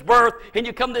wife gives birth, and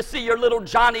you come to see your little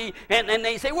Johnny, and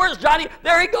they say, where's Johnny?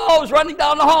 There he goes, running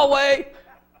down the hallway.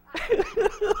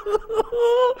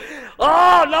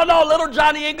 Oh, no, little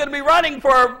Johnny ain't going to be running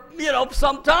for,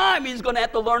 some time. He's going to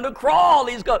have to learn to crawl.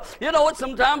 You know what,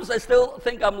 sometimes I still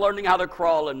think I'm learning how to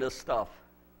crawl in this stuff.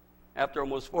 After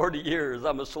almost 40 years,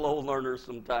 I'm a slow learner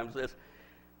sometimes.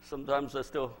 Sometimes I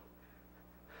still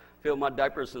fill my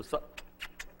diapers and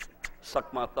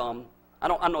suck my thumb.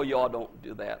 I know y'all don't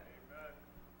do that.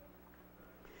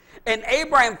 And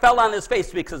Abraham fell on his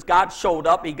face because God showed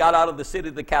up. He got out of the city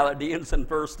of the Chaldeans in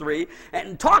verse 3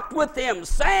 and talked with him,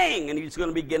 saying, and he's going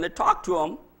to begin to talk to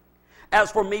him, as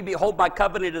for me, behold, my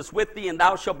covenant is with thee, and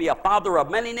thou shalt be a father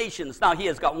of many nations. Now he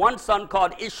has got one son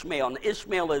called Ishmael, and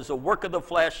Ishmael is a work of the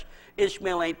flesh.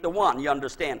 Ishmael ain't the one, you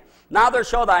understand. Neither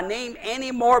shall thy name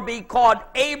any more be called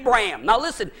Abraham. Now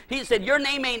listen, he said, your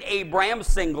name ain't Abraham,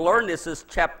 singular, and this is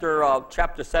chapter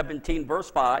 17, verse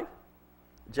 5.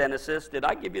 Genesis. Did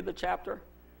I give you the chapter?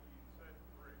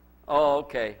 Oh,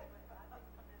 okay.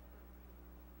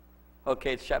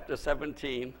 Okay, it's chapter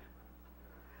 17,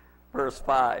 verse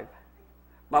 5.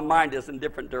 My mind is in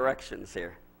different directions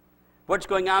here. What's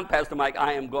going on, Pastor Mike?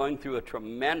 I am going through a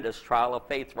tremendous trial of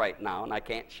faith right now, and I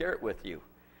can't share it with you.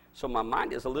 So my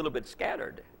mind is a little bit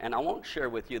scattered, and I won't share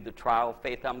with you the trial of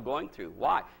faith I'm going through.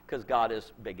 Why? Because God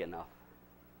is big enough.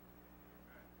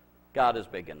 God is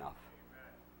big enough.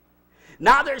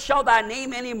 Neither shall thy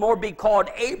name any more be called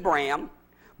Abraham,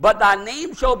 but thy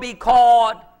name shall be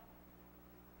called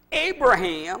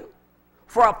Abraham,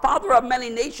 for a father of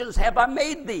many nations have I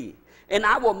made thee. And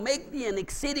I will make thee an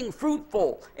exceeding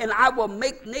fruitful, and I will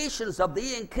make nations of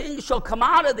thee, and kings shall come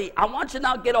out of thee. I want you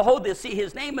now to get a hold of this. See,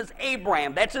 his name is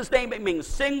Abraham. That's his name. It means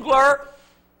singular.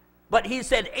 But he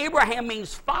said Abraham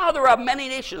means father of many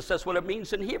nations. That's what it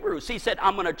means in Hebrew. So he said,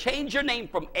 I'm going to change your name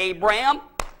from Abraham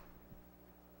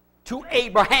to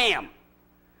Abraham.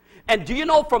 And do you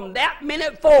know, from that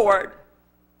minute forward,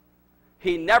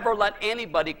 he never let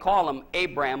anybody call him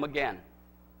Abraham again.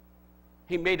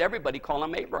 He made everybody call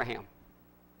him Abraham.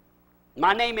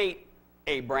 My name ain't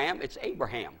Abraham, it's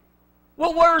Abraham.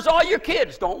 Well, where's all your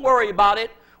kids? Don't worry about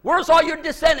it. Where's all your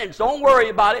descendants? Don't worry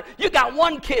about it. You got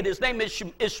one kid, his name is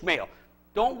Ishmael.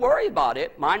 Don't worry about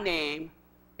it. My name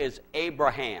is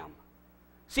Abraham.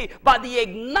 See, by the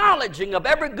acknowledging of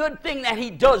every good thing that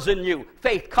he does in you,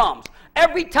 faith comes.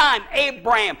 Every time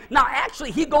Abraham, now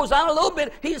actually he goes on a little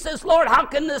bit, he says, Lord, how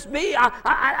can this be?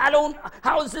 I don't,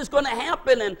 how is this going to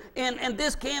happen? And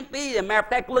this can't be. As a matter of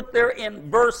fact, look there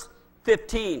in verse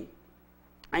 15.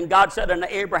 And God said unto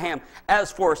Abraham,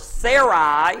 as for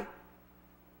Sarai,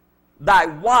 thy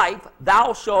wife,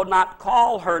 thou shalt not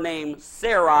call her name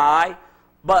Sarai,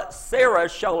 but Sarah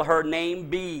shall her name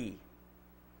be.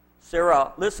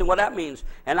 Sarah, listen what that means.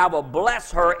 And I will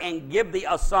bless her and give thee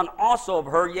a son also of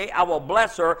her. Yea, I will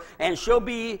bless her, and she'll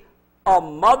be a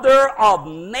mother of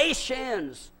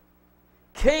nations.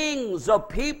 Kings of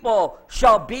people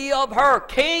shall be of her.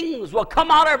 Kings will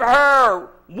come out of her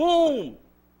womb.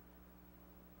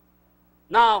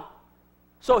 Now,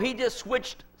 so he just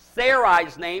switched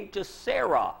Sarai's name to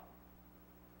Sarah.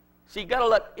 So you got to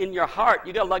let, in your heart,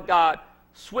 you got to let God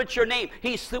switch your name.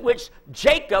 He switched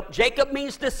Jacob. Jacob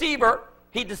means deceiver.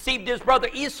 He deceived his brother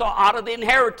Esau out of the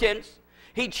inheritance.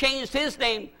 He changed his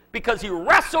name because he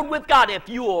wrestled with God. If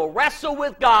you will wrestle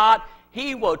with God,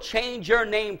 he will change your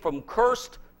name from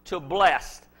cursed to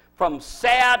blessed, from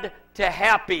sad to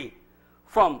happy,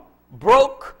 from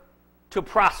broke to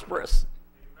prosperous.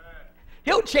 Amen.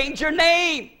 He'll change your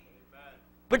name. Amen.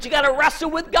 But you got to wrestle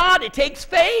with God. It takes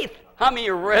faith. How many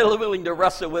are really willing to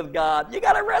wrestle with God? You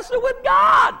got to wrestle with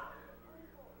God.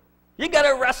 You got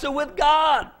to wrestle with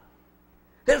God.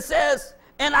 It says,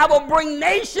 and I will bring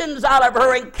nations out of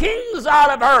her and kings out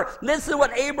of her. Listen to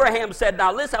what Abraham said.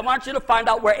 Now listen, I want you to find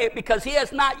out where, because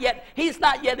he's not yet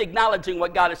acknowledging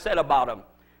what God has said about him.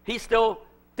 He still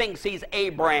thinks he's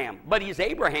Abraham, but he's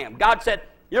Abraham. God said,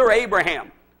 you're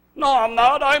Abraham. No, I'm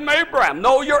not. I'm Abraham.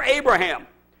 No, you're Abraham.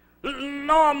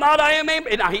 No, I'm not. I am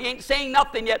Abraham. Now, he ain't saying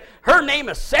nothing yet. Her name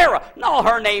is Sarah. No,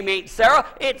 her name ain't Sarah.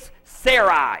 It's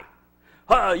Sarai.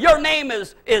 Your name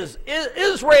is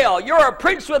Israel. You're a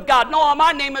prince with God. No,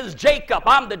 my name is Jacob.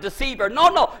 I'm the deceiver.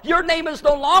 No, your name is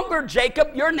no longer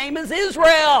Jacob. Your name is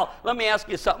Israel. Let me ask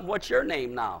you something. What's your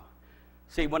name now?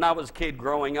 See, when I was a kid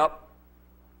growing up,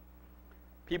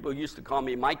 people used to call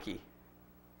me Mikey.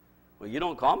 Well, you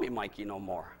don't call me Mikey no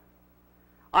more.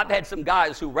 I've had some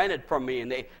guys who rented from me,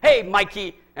 and hey,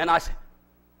 Mikey. And I said,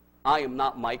 I am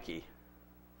not Mikey.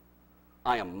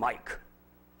 I am Mike.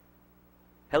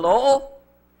 Hello?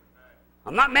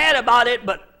 I'm not mad about it,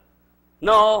 but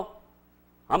no,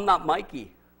 I'm not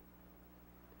Mikey.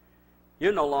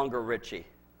 You're no longer Richie.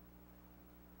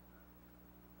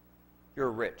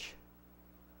 You're rich.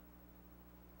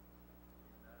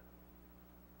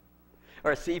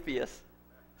 Or Cephas.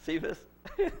 Cephas?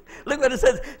 Look what it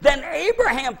says. Then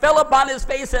Abraham fell upon his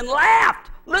face and laughed.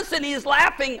 Listen, he's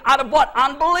laughing out of what?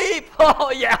 Unbelief.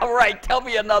 Oh, yeah, right. Tell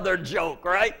me another joke,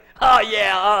 right? Oh,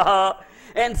 yeah,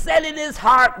 And said in his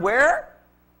heart, where?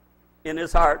 In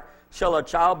his heart, shall a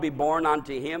child be born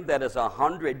unto him that is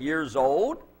 100 years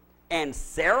old? And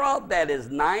Sarah that is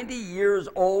 90 years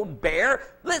old bear?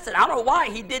 Listen, I don't know why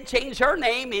he did change her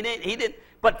name. He didn't.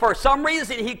 But for some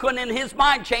reason, he couldn't in his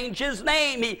mind change his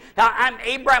name. I'm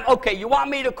Abraham. Okay, you want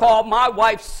me to call my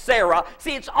wife Sarah?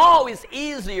 See, it's always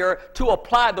easier to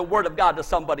apply the word of God to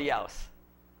somebody else.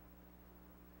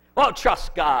 Well,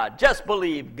 trust God. Just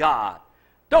believe God.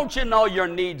 Don't you know your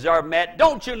needs are met?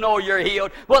 Don't you know you're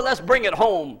healed? Well, let's bring it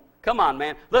home. Come on,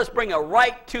 man. Let's bring it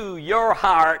right to your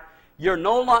heart. You're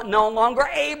no longer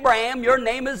Abraham. Your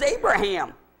name is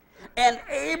Abraham. And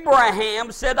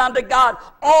Abraham said unto God,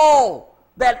 oh,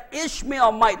 that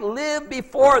Ishmael might live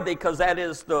before thee, because that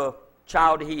is the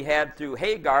child he had through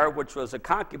Hagar, which was a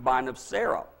concubine of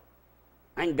Sarah.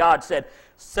 And God said,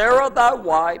 Sarah thy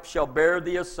wife shall bear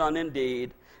thee a son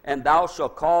indeed, and thou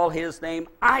shalt call his name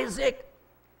Isaac.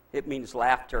 It means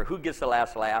laughter. Who gets the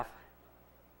last laugh?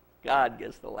 God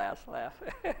gets the last laugh.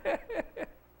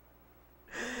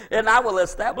 And I will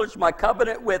establish my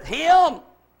covenant with him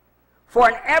for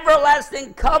an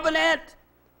everlasting covenant,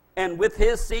 and with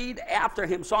his seed after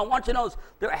him. So I want you to know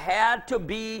there had to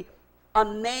be a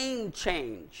name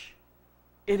change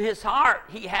in his heart.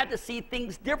 He had to see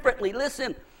things differently.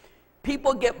 Listen,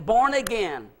 people get born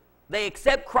again. They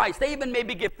accept Christ. They even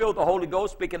maybe get filled with the Holy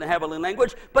Ghost, speaking a heavenly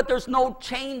language, but there's no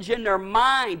change in their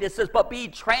mind. It says, but be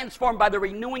transformed by the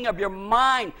renewing of your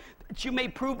mind, that you may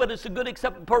prove that it's a good,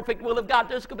 acceptable, perfect will of God.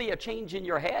 There's going to be a change in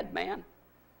your head, man.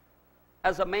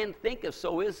 As a man thinketh,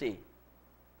 so is he.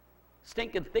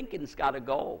 Stinking thinking's got to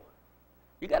go.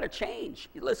 You got to change.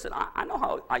 Listen, I know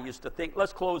how I used to think.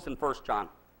 Let's close in 1 John.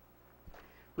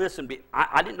 Listen,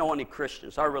 I didn't know any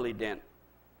Christians. I really didn't.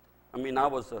 I mean, I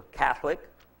was a Catholic,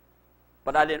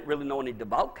 but I didn't really know any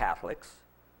devout Catholics.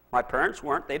 My parents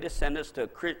weren't. They just sent us to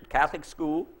Catholic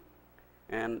school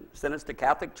and sent us to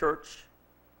Catholic church.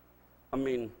 I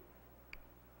mean,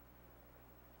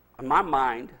 my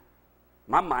mind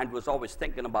was always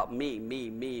thinking about me.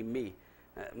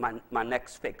 My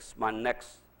next fix, my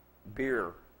next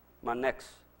beer, my next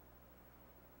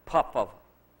puff of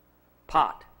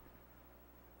pot,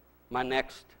 my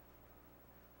next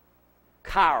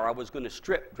car I was going to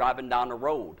strip driving down the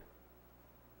road.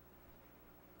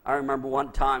 I remember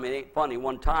one time, it ain't funny,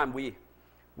 one time we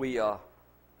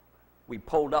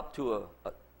pulled up to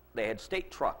they had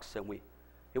state trucks, and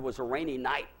it was a rainy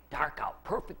night, dark out,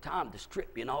 perfect time to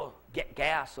strip, get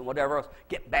gas and whatever else,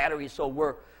 get batteries. So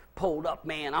we're pulled up,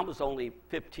 man. I was only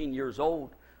 15 years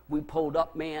old. We pulled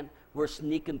up, man. We're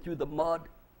sneaking through the mud,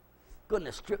 going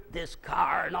to strip this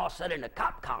car, and all of a sudden a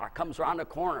cop car comes around the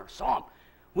corner. Saw him.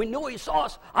 We knew he saw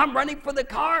us. I'm running for the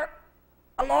car.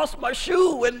 I lost my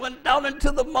shoe and went down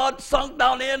into the mud, sunk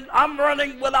down in. I'm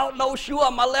running without no shoe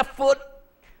on my left foot.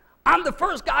 I'm the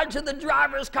first guy to the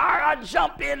driver's car. I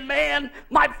jump in, man.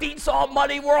 My feet's all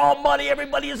muddy. We're all muddy.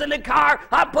 Everybody is in the car.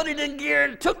 I put it in gear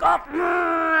and took off.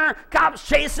 Cops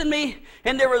chasing me,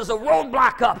 and there was a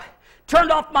roadblock up.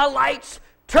 Turned off my lights,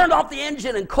 turned off the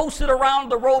engine, and coasted around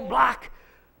the roadblock.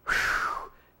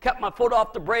 Kept my foot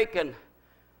off the brake, and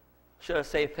should I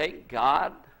say, thank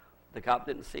God the cop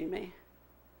didn't see me?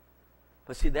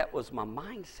 But see, that was my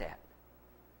mindset.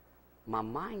 my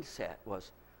mindset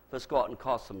was, let's go out and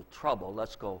cause some trouble.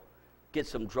 Let's go get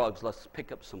some drugs. Let's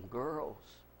pick up some girls.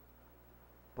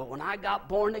 But when I got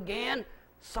born again,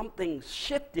 something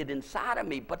shifted inside of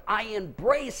me. But I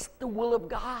embraced the will of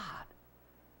God.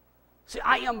 See,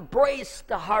 I embraced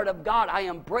the heart of God. I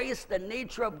embraced the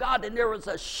nature of God. And there was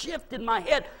a shift in my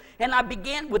head. And I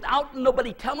began, without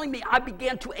nobody telling me, I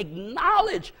began to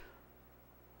acknowledge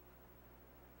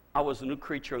I was a new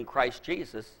creature in Christ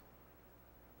Jesus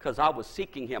because I was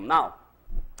seeking him. Now,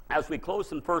 as we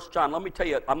close in 1 John, let me tell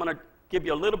you, I'm going to give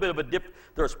you a little bit of a dip.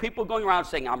 There's people going around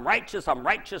saying, I'm righteous, I'm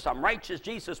righteous, I'm righteous.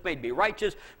 Jesus made me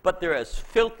righteous. But they're as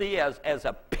filthy as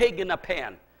a pig in a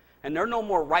pen. And they're no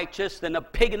more righteous than a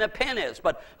pig in a pen is.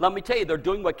 But let me tell you, they're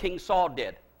doing what King Saul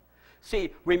did.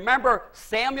 See, remember,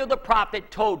 Samuel the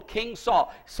prophet told King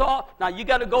Saul, now you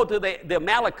got to go to the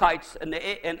Amalekites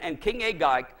and King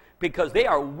Agag, because they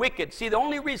are wicked. See, the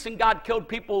only reason God killed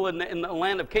people in the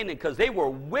land of Canaan, because they were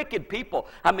wicked people.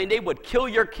 I mean, they would kill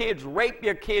your kids, rape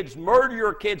your kids, murder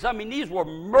your kids. I mean, these were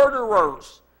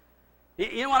murderers.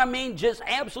 You know what I mean? Just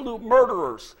absolute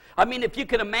murderers. I mean, if you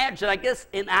can imagine, I guess,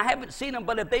 and I haven't seen them,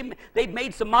 but if they've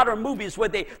made some modern movies where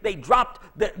they dropped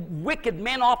the wicked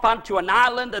men off onto an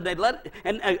island,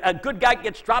 and a good guy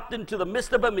gets dropped into the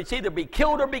midst of them. It's either be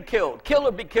killed or be killed, kill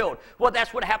or be killed. Well,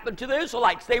 that's what happened to the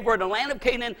Israelites. They were in the land of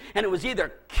Canaan, and it was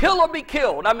either kill or be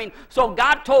killed. I mean, so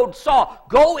God told Saul,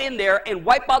 go in there and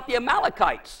wipe out the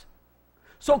Amalekites.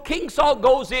 So King Saul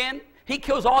goes in. He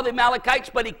kills all the Amalekites,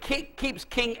 but he keeps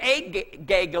King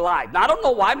Agag alive. Now, I don't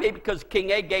know why. Maybe because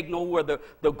King Agag knew where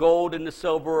the gold and the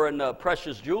silver and the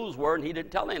precious jewels were, and he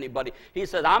didn't tell anybody. He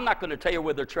said, I'm not going to tell you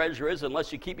where the treasure is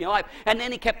unless you keep me alive. And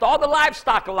then he kept all the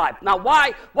livestock alive. Now,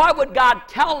 why would God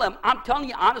tell him? I'm telling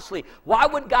you honestly, why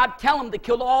would God tell him to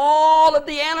kill all of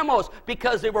the animals?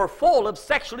 Because they were full of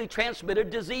sexually transmitted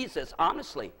diseases,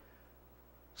 honestly.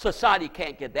 Society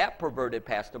can't get that perverted,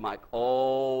 Pastor Mike.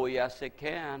 Oh, yes, it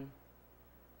can.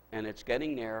 And it's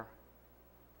getting there.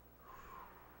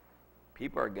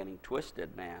 People are getting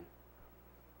twisted, man.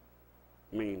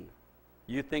 I mean,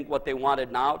 you think what they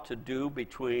wanted now to do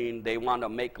they want to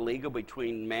make legal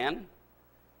between men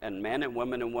and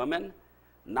women and women.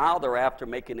 Now they're after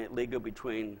making it legal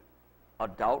between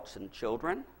adults and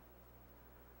children.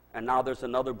 And now there's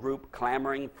another group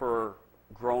clamoring for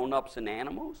grown-ups and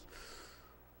animals.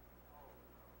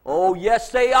 Oh, yes,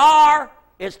 they are.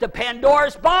 It's the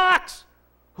Pandora's box.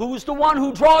 Who's the one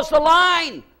who draws the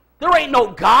line? There ain't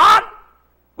no God.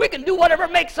 We can do whatever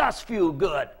makes us feel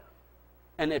good.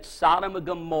 And it's Sodom and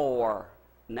Gomorrah.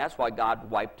 And that's why God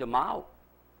wiped them out.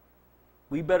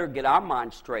 We better get our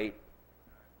minds straight.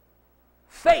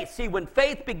 Faith. See, when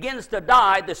faith begins to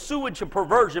die, the sewage of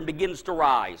perversion begins to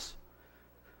rise.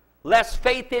 Less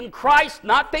faith in Christ,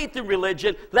 not faith in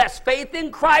religion. Less faith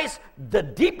in Christ, the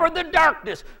deeper the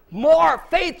darkness. More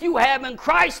faith you have in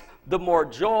Christ, the more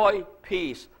joy,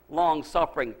 peace,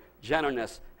 long-suffering,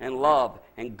 gentleness, and love,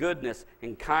 and goodness,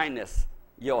 and kindness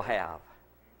you'll have.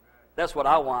 That's what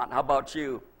I want. How about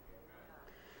you?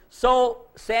 So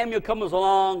Samuel comes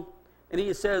along, and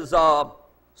he says,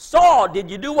 Saul, did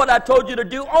you do what I told you to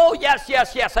do? Oh, yes,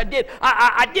 I did.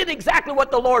 I did exactly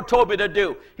what the Lord told me to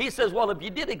do. He says, well, if you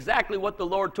did exactly what the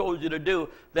Lord told you to do,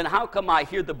 then how come I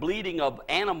hear the bleating of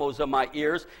animals in my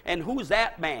ears? And who's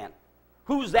that man?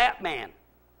 Who's that man?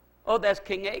 Oh, that's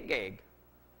King Agag.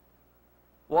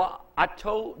 Well,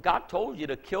 God told you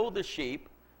to kill the sheep,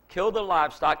 kill the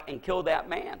livestock, and kill that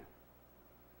man.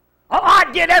 Oh,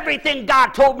 I did everything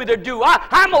God told me to do.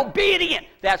 I'm obedient.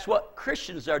 That's what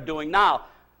Christians are doing now.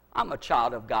 I'm a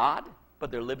child of God, but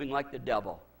they're living like the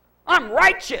devil. I'm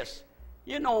righteous.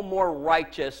 You're no more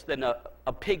righteous than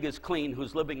a pig is clean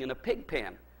who's living in a pig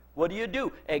pen. What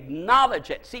do?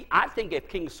 Acknowledge it. See, I think if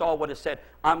King Saul would have said,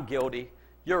 I'm guilty,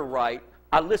 you're right,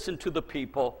 I listened to the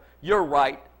people, you're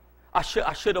right, I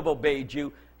should have obeyed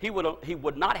you, he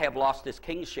would not have lost his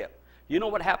kingship. You know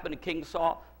what happened to King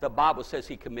Saul? The Bible says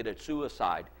he committed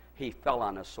suicide. He fell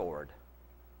on a sword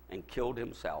and killed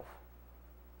himself.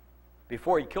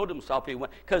 Before he killed himself, he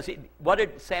went, because what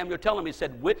did Samuel tell him? He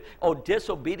said,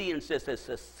 disobedience is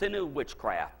a sin of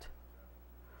witchcraft.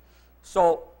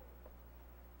 So,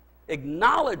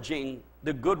 acknowledging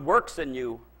the good works in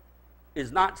you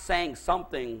is not saying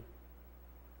something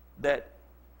that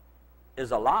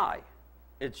is a lie.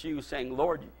 It's you saying,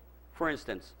 Lord, for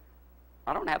instance,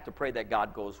 I don't have to pray that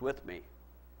God goes with me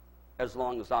as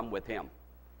long as I'm with him.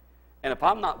 And if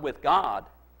I'm not with God,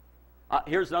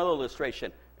 here's another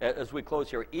illustration as we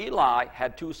close here. Eli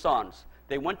had two sons.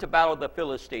 They went to battle the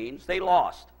Philistines. They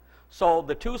lost. So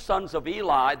the two sons of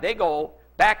Eli, they go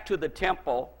back to the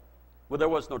temple. Well, there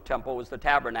was no temple. It was the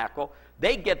tabernacle.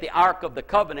 They get the Ark of the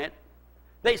Covenant.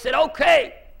 They said,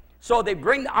 okay. So they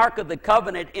bring the Ark of the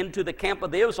Covenant into the camp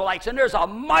of the Israelites, and there's a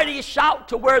mighty shout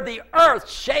to where the earth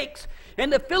shakes.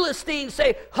 And the Philistines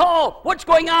say, oh, what's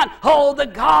going on? Oh, the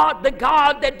God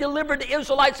that delivered the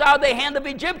Israelites out of the hand of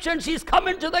Egyptians, he's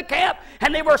coming to the camp.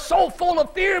 And they were so full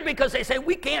of fear because they said,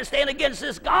 we can't stand against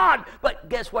this God. But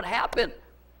guess what happened?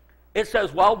 It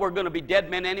says, well, we're going to be dead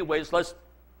men anyways. Let's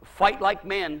fight like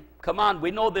men. Come on, we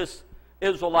know this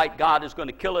Israelite God is going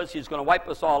to kill us. He's going to wipe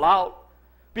us all out.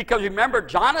 Because remember,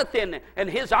 Jonathan and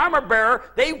his armor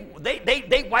bearer,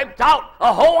 they wiped out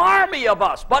a whole army of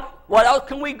us. But what else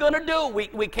can we gonna do?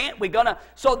 We can't.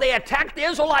 So they attacked the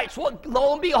Israelites. Well,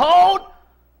 lo and behold,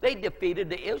 they defeated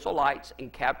the Israelites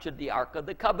and captured the Ark of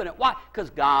the Covenant. Why? Because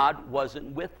God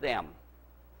wasn't with them.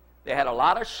 They had a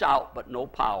lot of shout, but no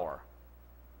power.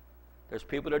 There's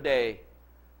people today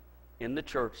in the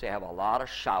church, they have a lot of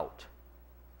shout,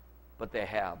 but they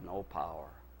have no power.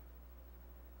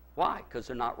 Why? Because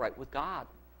they're not right with God.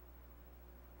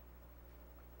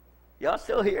 Y'all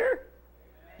still here?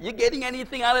 You getting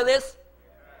anything out of this?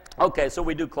 Okay, so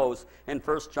we do close in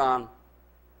 1 John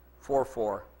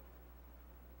 4:4.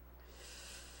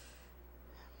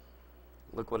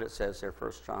 Look what it says there,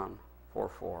 1 John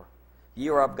 4:4. Ye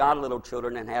are of God, little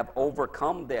children, and have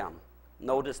overcome them.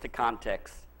 Notice the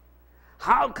context.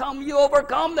 How come you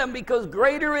overcome them? Because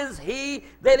greater is he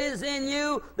that is in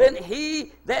you than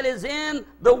he that is in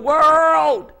the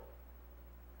world.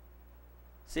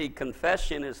 See,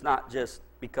 confession is not just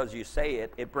because you say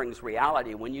it. It brings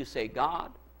reality. When you say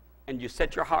God and you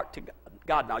set your heart to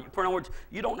God. Now, for other words,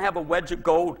 you don't have a wedge of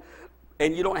gold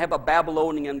and you don't have a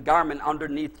Babylonian garment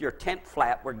underneath your tent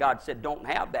flap where God said don't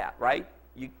have that, right?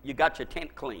 You got your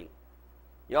tent clean.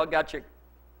 Y'all got your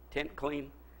tent clean?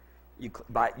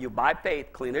 You by faith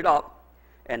clean it up,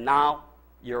 and now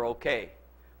you're okay.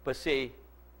 But see,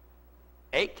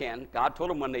 Achan, God told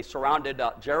him when they surrounded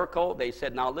Jericho, they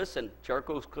said, now listen,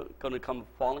 Jericho's going to come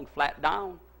falling flat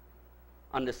down.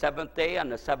 On the seventh day, on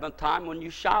the seventh time when you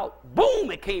shout,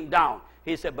 boom, it came down.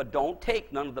 He said, but don't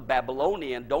take none of the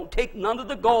Babylonian, don't take none of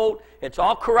the gold, it's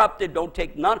all corrupted, don't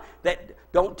take no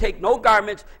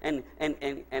garments. And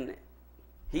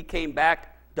he came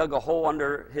back, dug a hole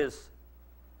under his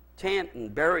tent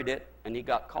and buried it, and he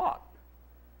got caught.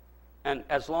 And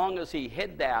as long as he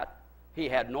hid that, he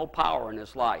had no power in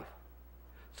his life.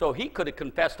 So he could have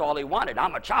confessed all he wanted.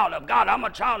 I'm a child of God, I'm a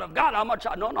child of God, I'm a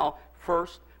child. No.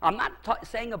 First, I'm not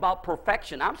saying about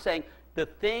perfection. I'm saying the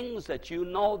things that you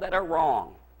know that are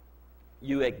wrong.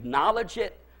 You acknowledge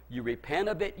it, you repent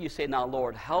of it, you say, now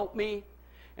Lord, help me.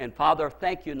 And Father,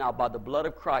 thank you now by the blood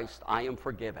of Christ, I am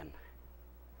forgiven.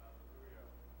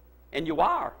 And you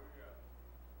are.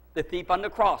 The thief on the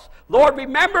cross. Lord,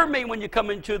 remember me when you come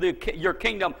into your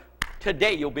kingdom.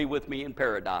 Today you'll be with me in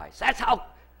paradise. That's how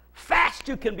fast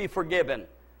you can be forgiven.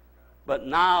 But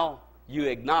now you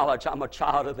acknowledge I'm a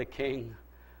child of the King.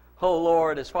 Oh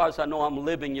Lord, as far as I know, I'm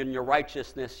living in your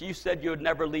righteousness. You said you would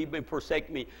never leave me and forsake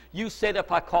me. You said if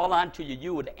I call on to you,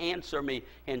 you would answer me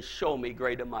and show me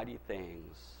great and mighty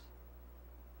things.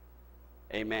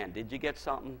 Amen. Did you get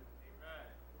something?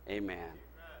 Amen. Amen.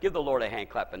 Give the Lord a hand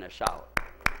clap and a shout.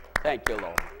 Thank you,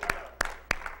 Lord.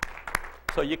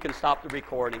 So you can stop the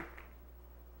recording.